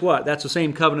is, guess what? That's the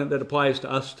same covenant that applies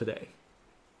to us today.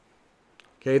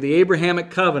 Okay, the Abrahamic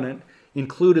covenant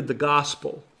included the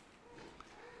gospel.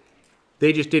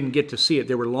 They just didn't get to see it.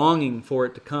 They were longing for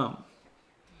it to come.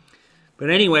 But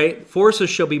anyway,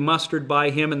 forces shall be mustered by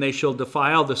him, and they shall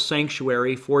defile the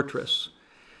sanctuary fortress.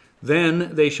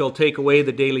 Then they shall take away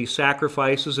the daily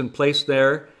sacrifices and place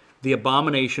there the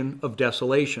abomination of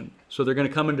desolation. So they're going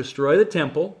to come and destroy the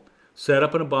temple, set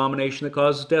up an abomination that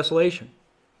causes desolation.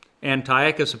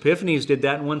 Antiochus Epiphanes did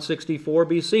that in 164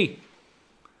 BC.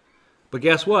 But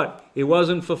guess what? It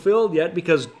wasn't fulfilled yet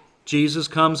because Jesus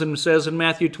comes and says in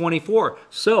Matthew 24,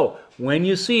 so when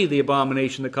you see the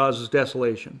abomination that causes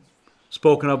desolation,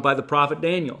 spoken of by the prophet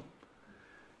Daniel.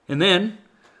 And then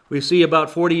we see about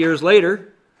 40 years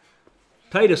later,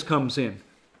 Titus comes in,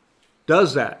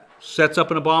 does that, sets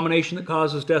up an abomination that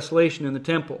causes desolation in the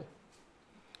temple.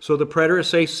 So the preterists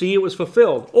say, see, it was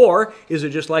fulfilled. Or is it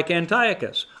just like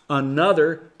Antiochus?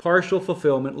 Another partial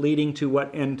fulfillment leading to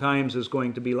what end times is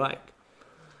going to be like.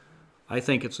 I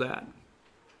think it's that.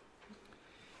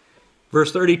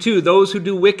 Verse 32, those who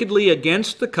do wickedly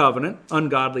against the covenant,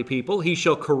 ungodly people, he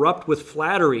shall corrupt with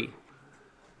flattery.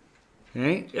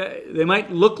 Okay? They might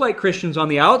look like Christians on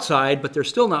the outside, but they're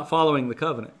still not following the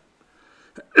covenant.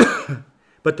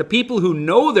 But the people who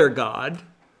know their God,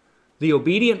 the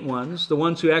obedient ones, the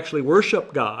ones who actually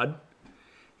worship God,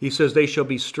 he says they shall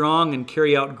be strong and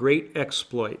carry out great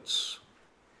exploits.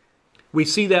 We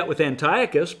see that with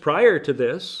Antiochus prior to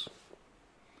this.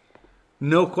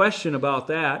 No question about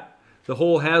that. The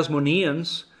whole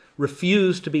Hasmoneans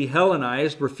refused to be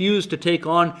Hellenized, refused to take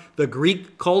on the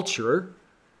Greek culture,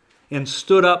 and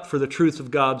stood up for the truth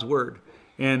of God's word.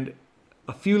 And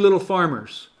a few little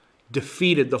farmers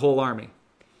defeated the whole army.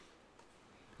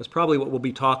 That's probably what we'll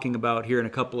be talking about here in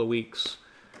a couple of weeks,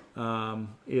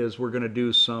 is we're going to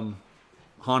do some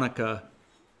Hanukkah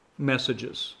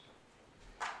messages.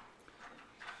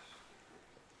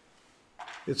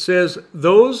 It says,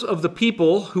 those of the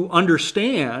people who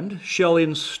understand shall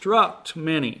instruct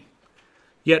many.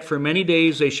 Yet for many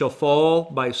days they shall fall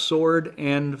by sword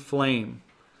and flame,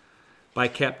 by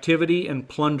captivity and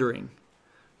plundering.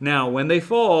 Now when they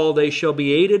fall, they shall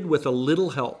be aided with a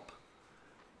little help,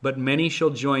 but many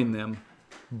shall join them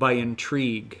by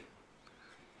intrigue.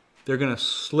 They're going to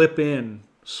slip in,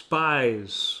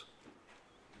 spies.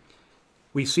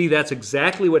 We see that's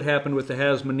exactly what happened with the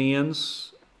Hasmoneans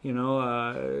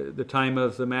the time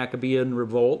of the Maccabean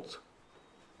revolt.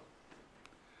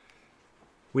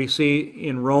 We see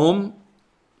in Rome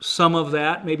some of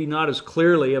that, maybe not as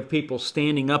clearly, of people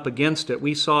standing up against it.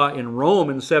 We saw in Rome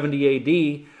in 70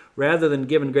 A.D., rather than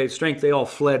given great strength, they all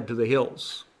fled to the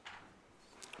hills.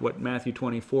 What Matthew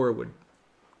 24 would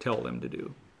tell them to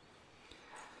do.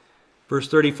 Verse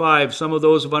 35, some of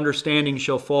those of understanding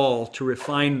shall fall to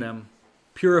refine them,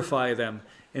 purify them,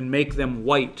 and make them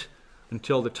white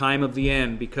until the time of the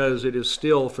end, because it is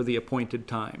still for the appointed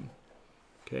time.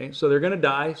 Okay, so they're going to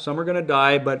die. Some are going to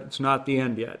die, but it's not the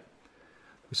end yet.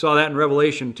 We saw that in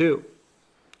Revelation too.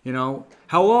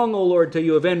 How long, O Lord, till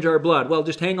you avenge our blood? Well,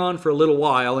 just hang on for a little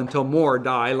while until more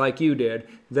die like you did.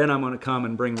 Then I'm going to come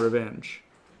and bring revenge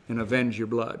and avenge your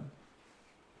blood.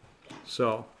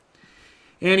 So,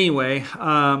 anyway,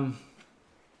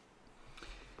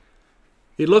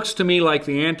 it looks to me like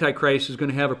the Antichrist is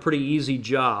going to have a pretty easy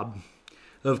job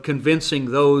of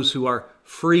convincing those who are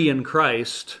free in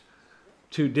Christ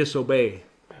to disobey.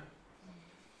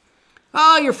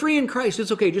 You're free in Christ.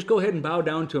 It's okay. Just go ahead and bow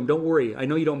down to Him. Don't worry. I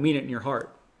know you don't mean it in your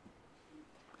heart.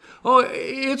 Oh,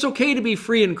 it's okay to be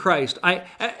free in Christ.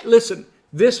 Listen,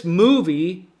 this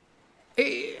movie,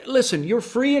 listen, you're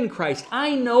free in Christ.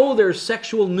 I know there's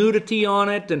sexual nudity on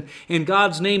it and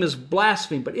God's name is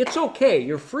blasphemed, but it's okay.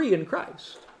 You're free in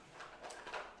Christ.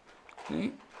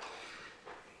 Okay?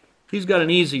 He's got an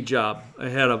easy job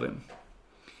ahead of him.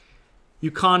 You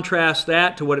contrast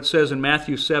that to what it says in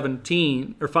Matthew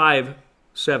 17 or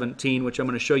 5:17, which I'm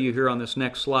going to show you here on this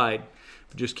next slide.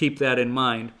 Just keep that in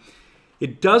mind.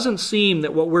 It doesn't seem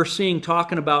that what we're seeing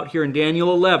talking about here in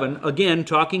Daniel 11, again,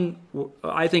 talking,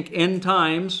 I think, end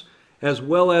times, as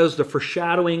well as the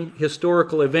foreshadowing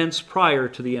historical events prior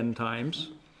to the end times,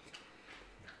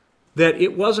 that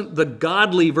it wasn't the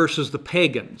godly versus the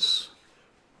pagans.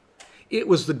 It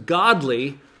was the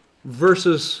godly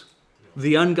versus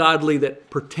the ungodly that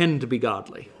pretend to be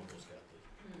godly.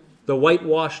 The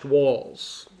whitewashed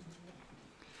walls.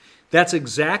 That's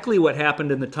exactly what happened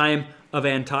in the time of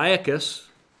Antiochus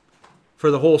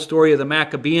for the whole story of the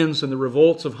Maccabees and the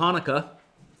revolts of Hanukkah.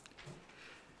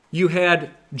 You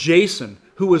had Jason,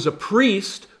 who was a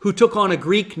priest who took on a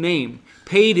Greek name,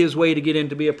 paid his way to get in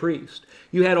to be a priest.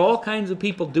 You had all kinds of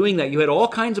people doing that. You had all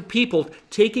kinds of people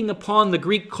taking upon the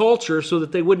Greek culture so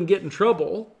that they wouldn't get in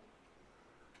trouble.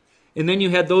 And then you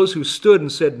had those who stood and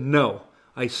said, no,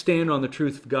 I stand on the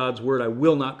truth of God's word. I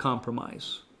will not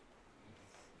compromise.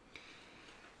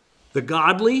 The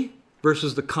godly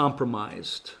versus the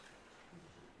compromised.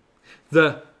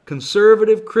 The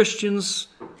conservative Christians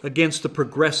against the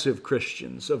progressive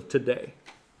Christians of today.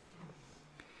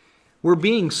 We're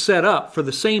being set up for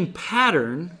the same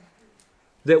pattern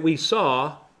that we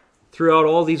saw throughout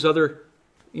all these other,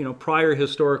 prior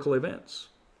historical events.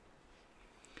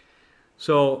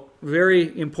 So,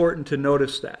 very important to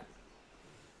notice that.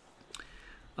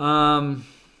 I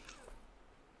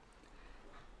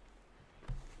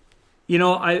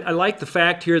like the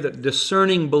fact here that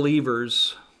discerning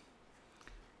believers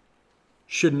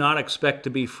should not expect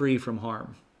to be free from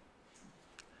harm.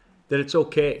 That it's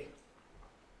okay.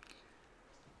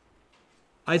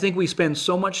 I think we spend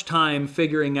so much time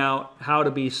figuring out how to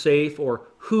be safe or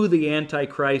who the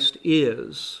Antichrist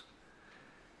is.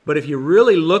 But if you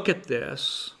really look at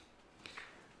this,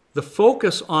 the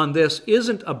focus on this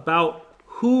isn't about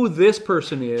who this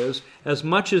person is as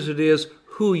much as it is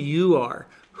who you are,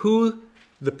 who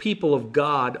the people of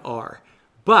God are.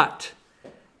 But,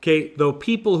 the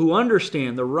people who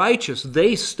understand, the righteous,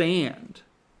 they stand.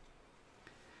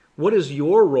 What is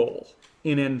your role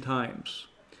in end times?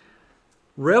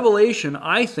 Revelation,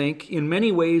 I think, in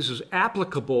many ways is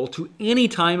applicable to any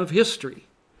time of history.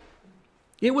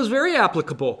 It was very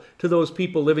applicable to those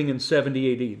people living in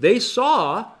 70 AD. They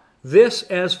saw this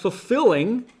as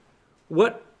fulfilling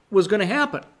what was going to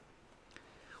happen.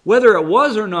 Whether it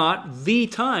was or not, the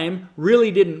time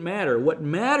really didn't matter. What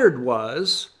mattered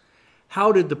was,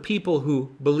 how did the people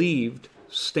who believed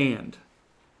stand?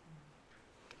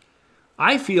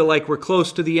 I feel like we're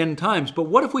close to the end times, but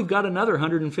what if we've got another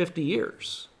 150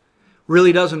 years?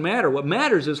 Really doesn't matter. What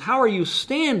matters is, how are you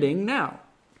standing now?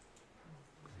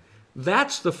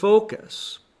 That's the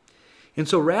focus. And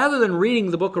so rather than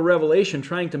reading the book of Revelation,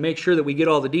 trying to make sure that we get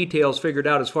all the details figured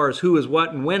out as far as who is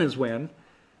what and when is when,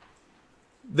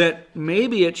 that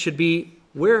maybe it should be,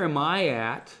 where am I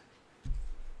at?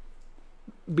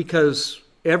 Because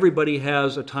everybody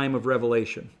has a time of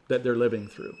revelation that they're living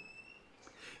through.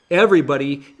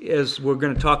 Everybody, as we're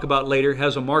going to talk about later,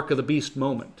 has a mark of the beast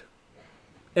moment.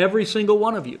 Every single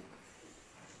one of you.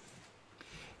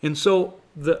 And so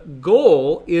the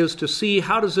goal is to see,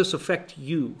 how does this affect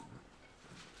you?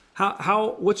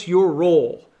 What's your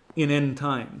role in end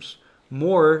times?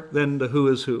 More than the who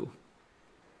is who.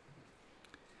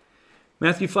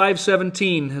 Matthew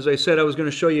 5:17, as I said, I was going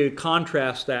to show you,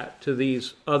 contrast that to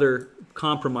these other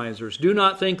compromisers. Do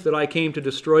not think that I came to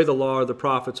destroy the law or the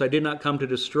prophets. I did not come to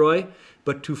destroy,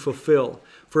 but to fulfill.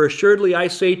 For assuredly I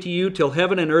say to you, till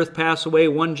heaven and earth pass away,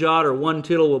 one jot or one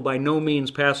tittle will by no means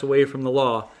pass away from the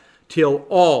law, till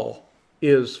all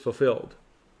is fulfilled.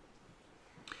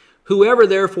 Whoever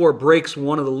therefore breaks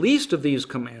one of the least of these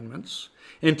commandments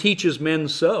and teaches men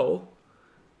so,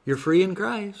 you're free in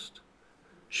Christ,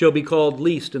 shall be called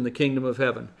least in the kingdom of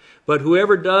heaven. But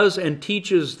whoever does and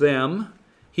teaches them,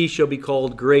 he shall be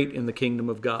called great in the kingdom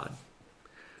of God.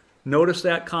 Notice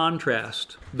that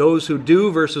contrast. Those who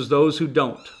do versus those who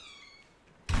don't.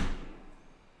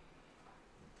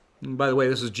 And by the way,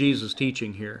 this is Jesus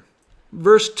teaching here.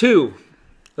 Verse 2.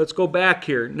 Let's go back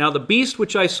here. Now the beast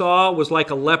which I saw was like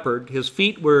a leopard. His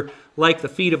feet were like the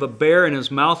feet of a bear, and his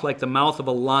mouth like the mouth of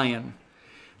a lion.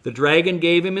 The dragon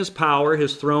gave him his power,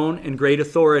 his throne, and great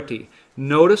authority.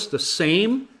 Notice the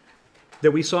same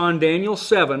that we saw in Daniel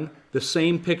 7, the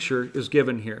same picture is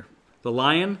given here. The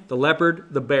lion, the leopard,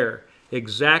 the bear.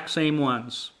 Exact same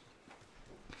ones.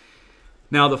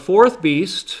 Now the fourth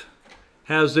beast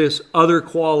has this other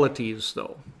qualities,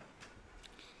 though.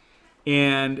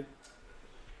 And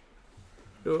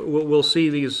we'll see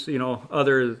these,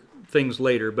 other things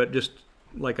later, but just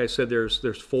like I said, there's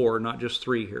four, not just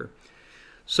three here.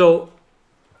 So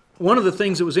one of the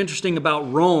things that was interesting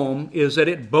about Rome is that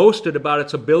it boasted about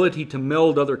its ability to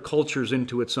meld other cultures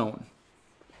into its own.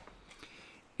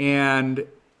 And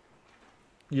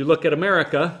you look at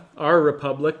America, our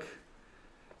republic,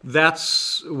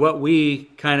 that's what we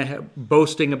kind of have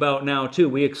boasting about now too.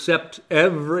 We accept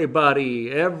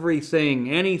everybody,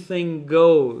 everything, anything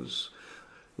goes,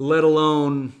 let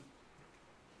alone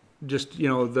just,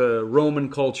 the Roman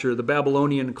culture, the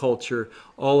Babylonian culture,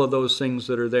 all of those things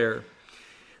that are there.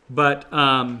 But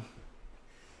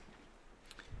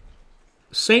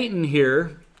Satan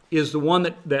here is the one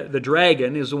that the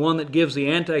dragon is the one that gives the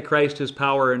Antichrist his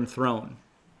power and throne.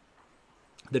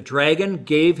 The dragon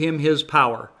gave him his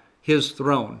power, his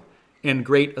throne, and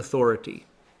great authority.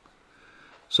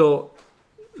 So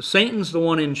Satan's the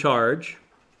one in charge.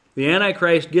 The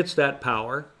Antichrist gets that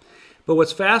power. But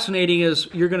what's fascinating is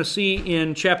you're going to see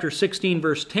in chapter 16,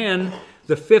 verse 10,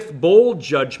 the fifth bowl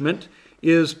judgment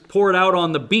is poured out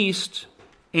on the beast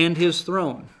and his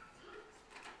throne.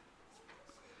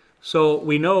 So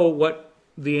we know what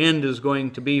the end is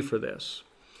going to be for this.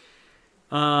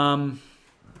 Another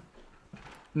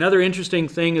interesting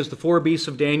thing is the four beasts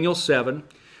of Daniel 7.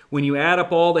 When you add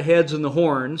up all the heads and the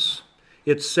horns,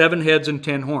 it's 7 heads and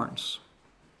 10 horns.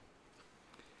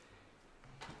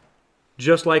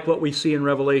 Just like what we see in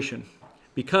Revelation.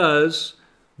 Because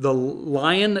the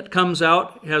lion that comes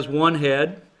out has 1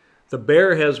 head, the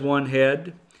bear has 1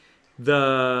 head,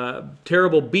 the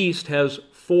terrible beast has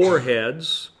 4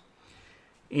 heads,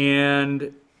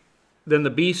 and then the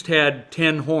beast had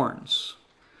 10 horns.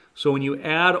 So when you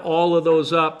add all of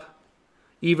those up,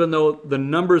 even though the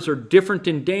numbers are different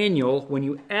in Daniel, when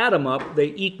you add them up, they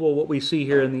equal what we see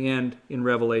here in the end in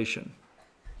Revelation.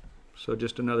 So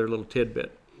just another little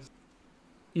tidbit.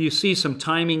 You see some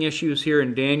timing issues here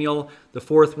in Daniel. The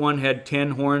fourth one had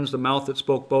 10 horns, the mouth that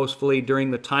spoke boastfully.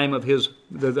 During the time of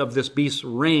this beast's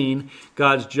reign,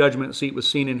 God's judgment seat was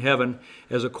seen in heaven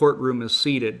as a courtroom is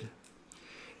seated.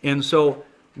 And so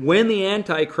when the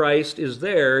Antichrist is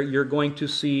there, you're going to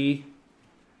see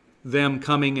them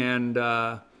coming and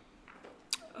God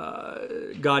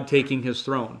taking his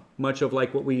throne, much of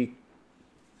like what we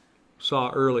saw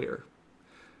earlier.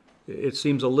 It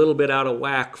seems a little bit out of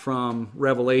whack from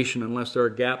Revelation, unless there are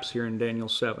gaps here in Daniel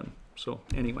 7. So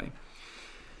anyway.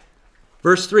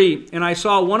 Verse 3, and I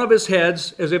saw one of his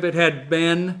heads as if it had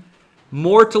been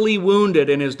mortally wounded,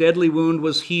 and his deadly wound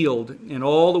was healed. And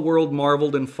all the world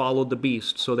marveled and followed the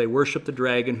beast. So they worshiped the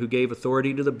dragon who gave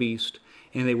authority to the beast,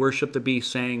 and they worshiped the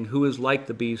beast, saying, who is like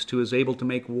the beast, who is able to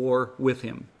make war with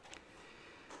him?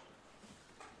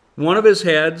 One of his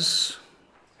heads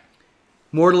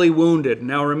mortally wounded.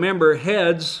 Now remember,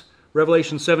 heads,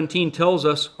 Revelation 17 tells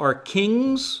us, are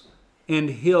kings and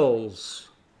hills.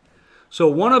 So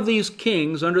one of these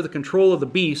kings, under the control of the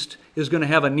beast, is going to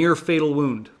have a near fatal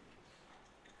wound.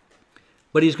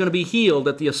 But he's going to be healed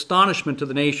at the astonishment of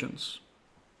the nations.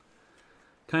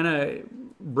 Kind of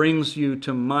brings you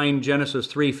to mind Genesis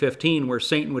 3:15, where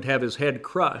Satan would have his head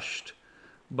crushed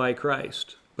by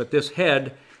Christ. But this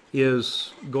head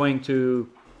is going to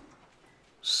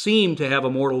seem to have a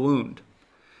mortal wound.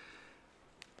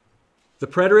 The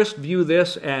preterists view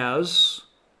this as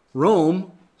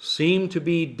Rome seem to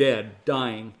be dead,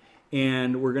 dying,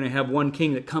 and we're going to have one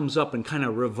king that comes up and kind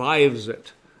of revives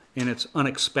it, and it's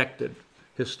unexpected.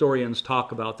 Historians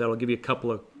talk about that. I'll give you a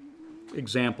couple of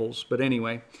examples, but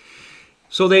anyway.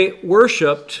 So they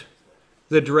worshipped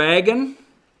the dragon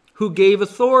who gave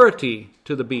authority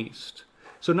to the beast.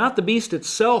 So not the beast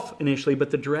itself initially,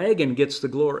 but the dragon gets the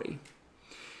glory.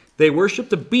 They worship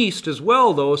the beast as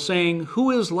well, though, saying, who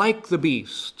is like the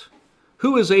beast?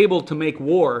 Who is able to make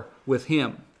war with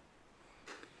him?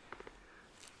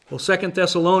 Well, 2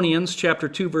 Thessalonians chapter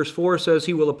 2, verse 4 says,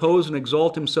 he will oppose and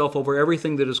exalt himself over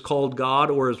everything that is called God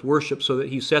or is worshipped, so that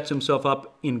he sets himself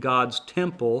up in God's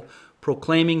temple,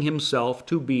 proclaiming himself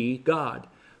to be God.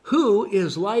 Who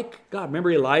is like God?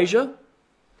 Remember Elijah?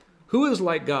 Who is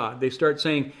like God? They start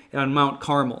saying on Mount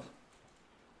Carmel.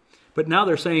 But now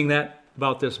they're saying that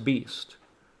about this beast,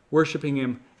 worshiping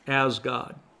him as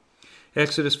God.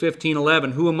 Exodus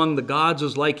 15:11, who among the gods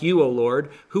is like you, O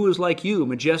Lord? Who is like you,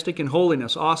 majestic in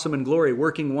holiness, awesome in glory,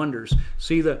 working wonders?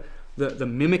 See the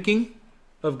mimicking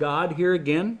of God here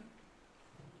again?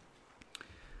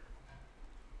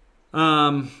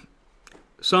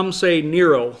 Some say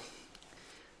Nero.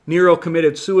 Nero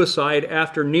committed suicide.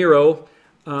 After Nero,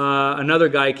 another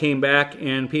guy came back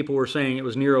and people were saying it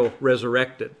was Nero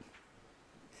resurrected.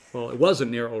 Well, it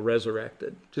wasn't Nero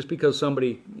resurrected. Just because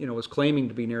somebody, was claiming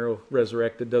to be Nero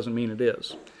resurrected doesn't mean it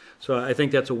is. So I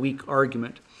think that's a weak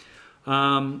argument.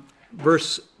 Chapter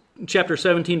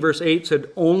 17, verse 8 said,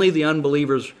 only the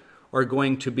unbelievers are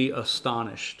going to be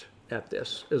astonished at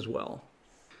this as well.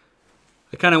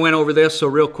 I kind of went over this, so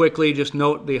real quickly, just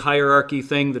note the hierarchy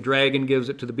thing. The dragon gives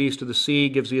it to the beast of the sea,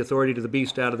 gives the authority to the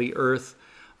beast out of the earth.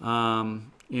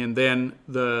 And then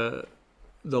the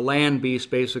land beast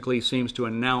basically seems to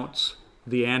announce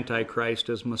the Antichrist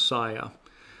as Messiah,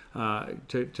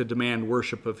 to demand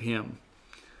worship of him.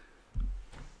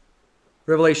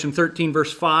 Revelation 13,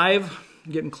 verse 5,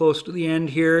 getting close to the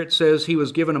end here, it says, he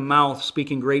was given a mouth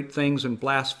speaking great things and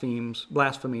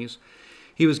blasphemies.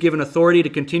 He was given authority to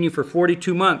continue for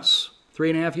 42 months,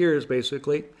 3.5 years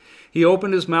basically. He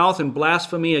opened his mouth in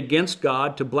blasphemy against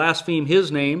God, to blaspheme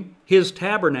his name, his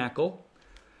tabernacle.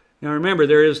 Now remember,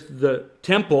 there is the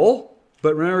temple,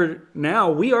 but remember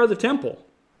now we are the temple.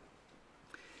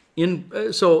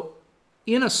 So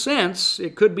in a sense,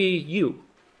 it could be you.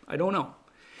 I don't know.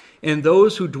 And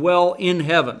those who dwell in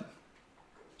heaven.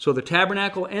 So the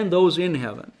tabernacle and those in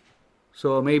heaven.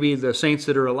 So maybe the saints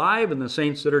that are alive and the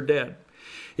saints that are dead.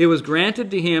 It was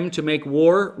granted to him to make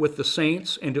war with the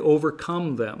saints and to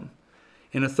overcome them.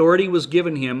 And authority was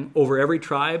given him over every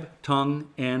tribe, tongue,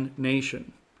 and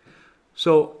nation.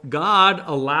 So God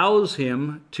allows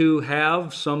him to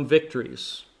have some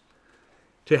victories,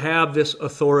 to have this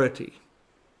authority.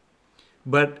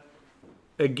 But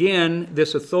again,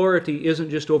 this authority isn't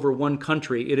just over one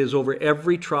country. It is over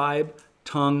every tribe,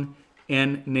 tongue,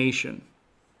 and nation.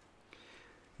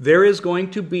 There is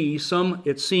going to be some,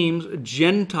 it seems,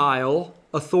 Gentile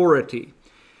authority.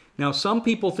 Now, some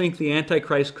people think the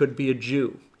Antichrist could be a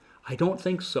Jew. I don't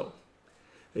think so.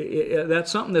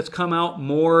 That's something that's come out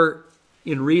more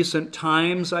in recent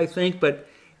times, I think, but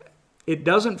it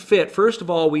doesn't fit. First of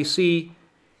all, we see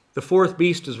the fourth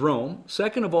beast is Rome.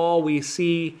 Second of all, we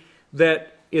see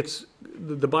that it's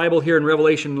the Bible here in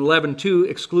Revelation 11:2,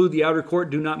 exclude the outer court,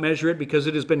 do not measure it, because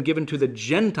it has been given to the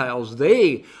Gentiles.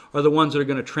 They are the ones that are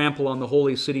going to trample on the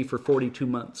holy city for 42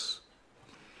 months.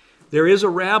 There is a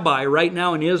rabbi right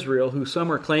now in Israel who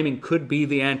some are claiming could be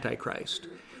the Antichrist,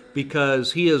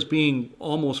 because he is being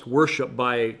almost worshipped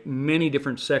by many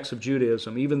different sects of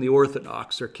Judaism, even the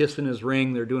Orthodox. They're kissing his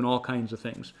ring, they're doing all kinds of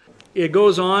things. It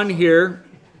goes on here.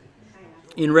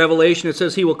 In Revelation, it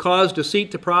says, he will cause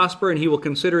deceit to prosper, and he will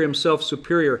consider himself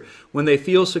superior. When they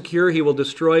feel secure, he will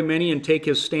destroy many and take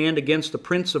his stand against the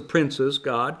Prince of Princes,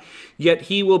 God. Yet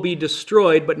he will be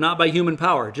destroyed, but not by human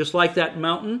power. Just like that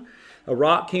mountain, a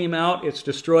rock came out, it's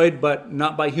destroyed, but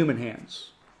not by human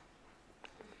hands.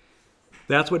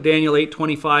 That's what Daniel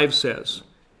 8:25 says.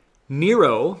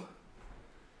 Nero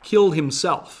killed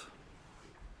himself.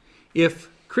 If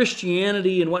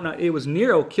Christianity and whatnot, it was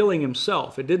Nero killing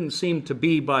himself. It didn't seem to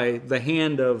be by the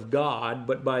hand of God,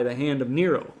 but by the hand of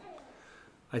Nero.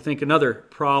 I think another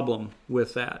problem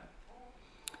with that.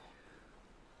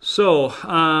 So,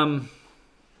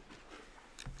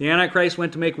 the Antichrist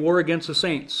went to make war against the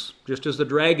saints, just as the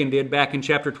dragon did back in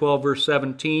chapter 12, verse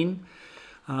 17.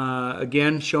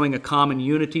 Again, showing a common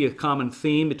unity, a common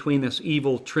theme between this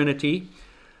evil trinity.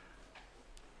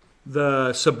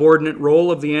 The subordinate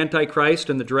role of the Antichrist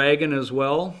and the dragon as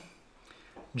well.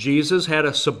 Jesus had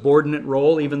a subordinate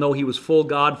role, even though he was full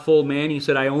God, full man. He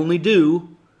said, I only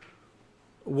do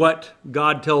what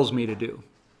God tells me to do.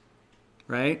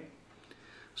 right?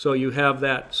 So you have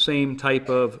that same type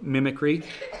of mimicry.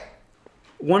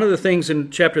 One of the things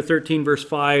in chapter 13, verse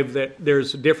 5, that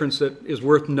there's a difference that is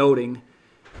worth noting.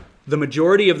 The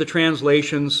majority of the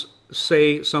translations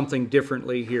say something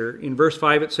differently here. In verse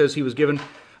 5, it says he was given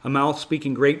a mouth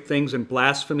speaking great things and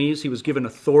blasphemies. He was given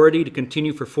authority to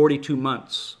continue for 42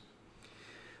 months.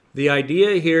 The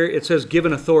idea here, it says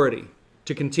given authority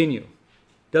to continue.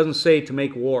 It doesn't say to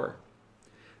make war.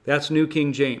 That's New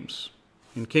King James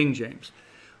and King James.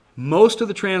 Most of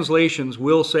the translations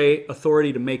will say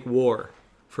authority to make war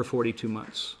for 42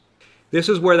 months. This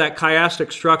is where that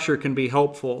chiastic structure can be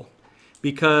helpful,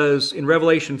 because in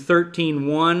Revelation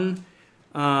 13:1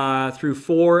 through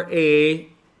 4a,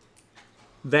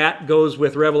 that goes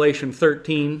with Revelation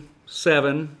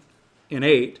 13:7 and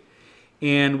 8,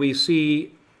 and we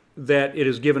see that it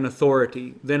is given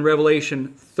authority. Then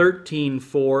Revelation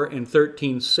 13:4 and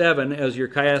 13:7 as your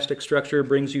chiastic structure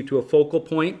brings you to a focal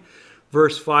point.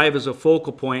 Verse 5 is a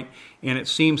focal point, and it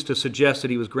seems to suggest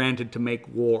that he was granted to make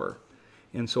war.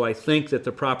 And so I think that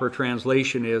the proper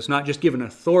translation is not just given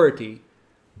authority,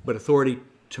 but authority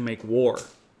to make war.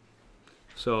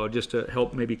 So just to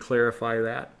help maybe clarify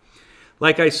that.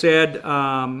 Like I said,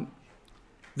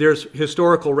 there's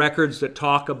historical records that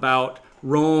talk about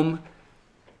Rome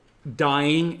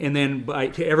dying and then,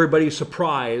 to everybody's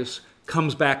surprise,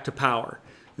 comes back to power.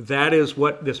 That is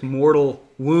what this mortal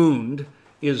wound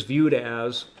is viewed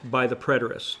as by the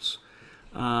preterists.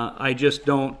 I just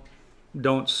don't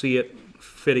see it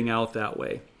fitting out that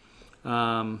way.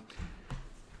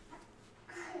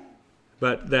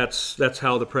 But that's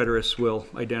how the preterists will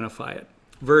identify it.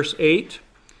 Verse 8,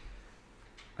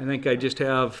 I think I just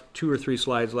have 2 or 3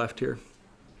 slides left here.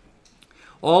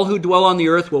 All who dwell on the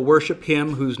earth will worship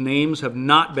him whose names have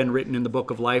not been written in the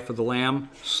book of life of the Lamb,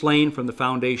 slain from the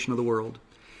foundation of the world.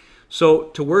 So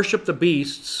to worship the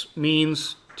beasts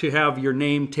means to have your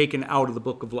name taken out of the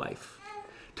book of life,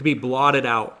 to be blotted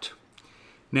out.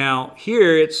 Now,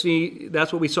 here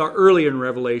that's what we saw earlier in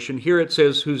Revelation. Here it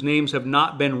says, whose names have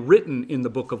not been written in the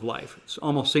book of life. It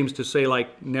almost seems to say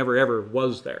like never ever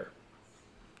was there.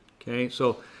 Okay,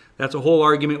 so that's a whole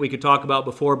argument we could talk about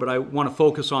before, but I want to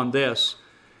focus on this.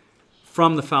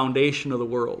 From the foundation of the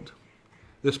world,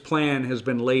 this plan has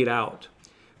been laid out.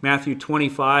 Matthew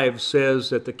 25 says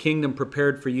that the kingdom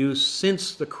prepared for you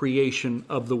since the creation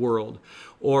of the world.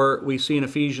 Or we see in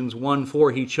Ephesians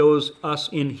 1:4, he chose us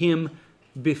in him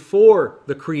before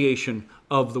the creation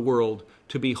of the world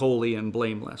to be holy and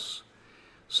blameless.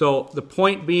 So the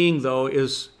point being, though,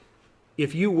 is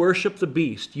if you worship the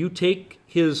beast, you take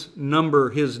his number,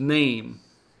 his name,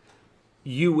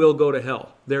 you will go to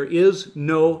hell. There is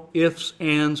no ifs,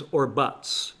 ands, or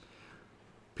buts.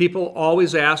 People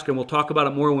always ask, and we'll talk about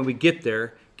it more when we get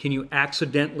there, can you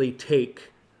accidentally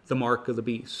take the mark of the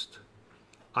beast?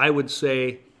 I would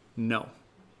say no.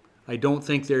 I don't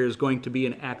think there is going to be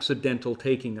an accidental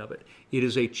taking of it. It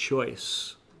is a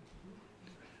choice.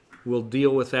 We'll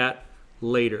deal with that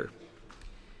later.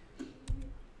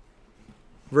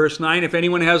 Verse 9, if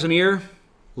anyone has an ear,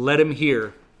 let him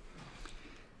hear.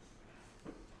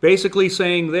 Basically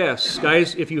saying this,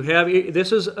 guys, if you have,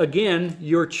 this is again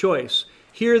your choice.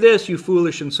 Hear this, you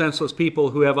foolish and senseless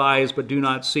people who have eyes but do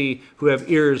not see, who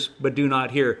have ears but do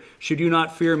not hear. Should you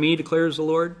not fear me, declares the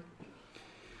Lord?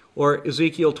 Or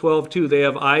Ezekiel 12:2, they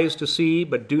have eyes to see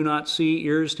but do not see,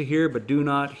 ears to hear but do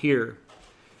not hear.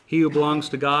 He who belongs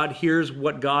to God hears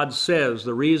what God says.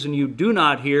 The reason you do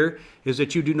not hear is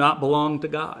that you do not belong to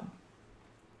God.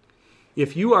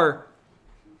 If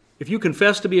you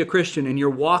confess to be a Christian and you're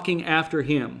walking after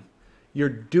him, you're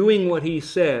doing what he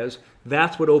says,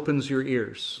 that's what opens your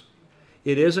ears.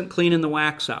 It isn't cleaning the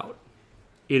wax out.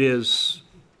 It is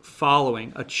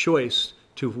following, a choice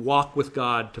to walk with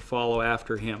God, to follow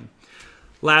after him.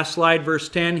 Last slide, verse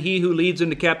 10, he who leads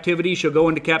into captivity shall go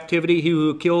into captivity. He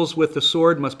who kills with the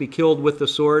sword must be killed with the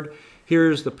sword. Here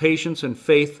is the patience and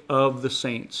faith of the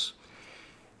saints.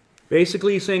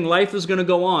 Basically he's saying life is going to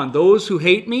go on. Those who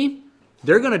hate me,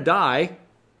 they're going to die.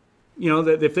 You know,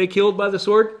 that if they killed by the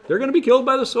sword, they're going to be killed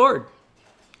by the sword.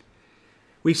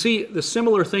 We see the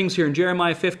similar things here in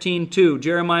Jeremiah 15:2.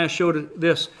 Jeremiah showed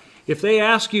this. If they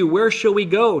ask you, where shall we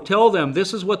go? Tell them,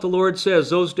 this is what the Lord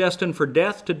says. Those destined for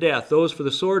death to death. Those for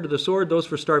the sword to the sword. Those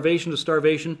for starvation to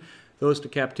starvation. Those to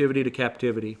captivity to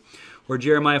captivity. Or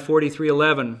Jeremiah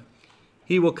 43:11.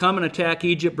 He will come and attack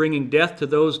Egypt, bringing death to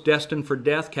those destined for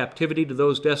death, captivity to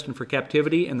those destined for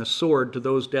captivity, and the sword to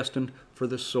those destined for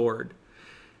the sword.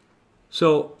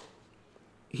 So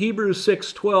Hebrews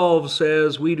 6:12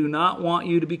 says, we do not want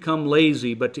you to become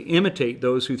lazy, but to imitate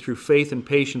those who through faith and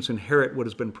patience inherit what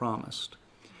has been promised.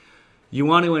 You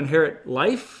want to inherit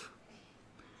life?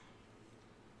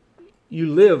 you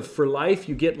live for life,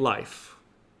 you get life.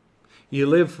 You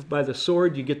live by the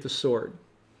sword, you get the sword.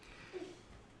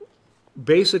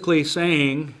 Basically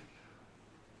saying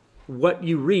what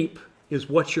you reap is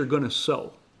what you're going to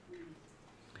sow.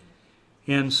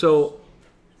 And so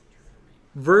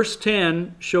verse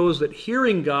 10 shows that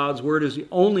hearing God's word is the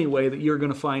only way that you're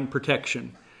going to find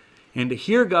protection. And to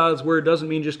hear God's word doesn't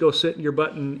mean just go sit in your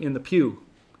butt in the pew.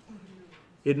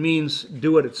 It means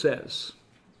do what it says.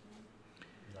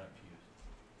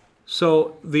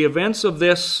 So the events of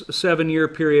this 7-year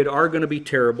period are going to be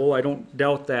terrible. I don't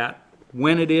doubt that.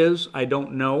 When it is, I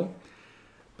don't know.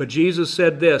 But Jesus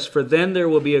said this, "For then there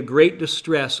will be a great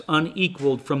distress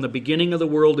unequaled from the beginning of the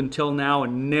world until now,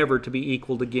 and never to be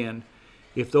equaled again.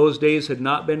 If those days had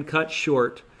not been cut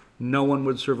short, no one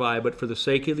would survive. But for the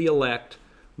sake of the elect,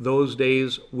 those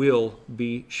days will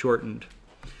be shortened."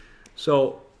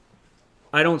 So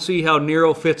I don't see how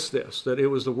Nero fits this, that it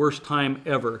was the worst time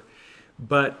ever.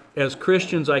 But as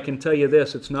Christians, I can tell you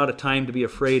this, it's not a time to be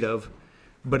afraid of,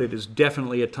 but it is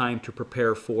definitely a time to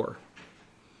prepare for.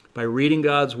 By reading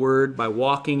God's word, by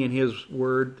walking in his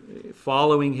word,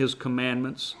 following his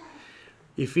commandments.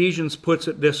 Ephesians puts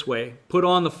it this way, "Put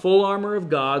on the full armor of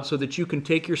God so that you can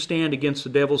take your stand against the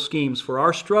devil's schemes. For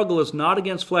our struggle is not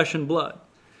against flesh and blood,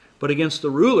 but against the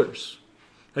rulers,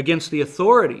 against the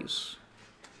authorities,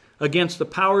 against the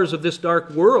powers of this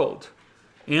dark world,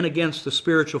 and against the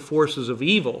spiritual forces of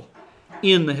evil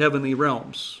in the heavenly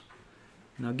realms."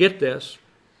 Now get this.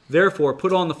 "Therefore,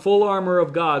 put on the full armor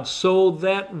of God so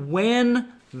that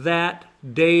when that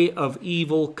day of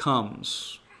evil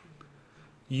comes,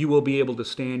 you will be able to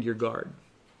stand your guard."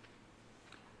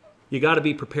 You got to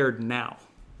be prepared now.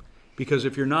 Because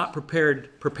if you're not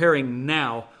preparing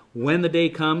now, when the day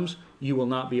comes, you will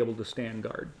not be able to stand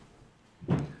guard.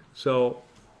 So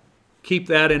keep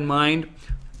that in mind.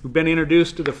 We've been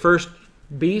introduced to the first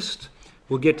beast.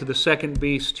 We'll get to the second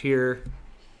beast here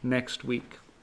next week.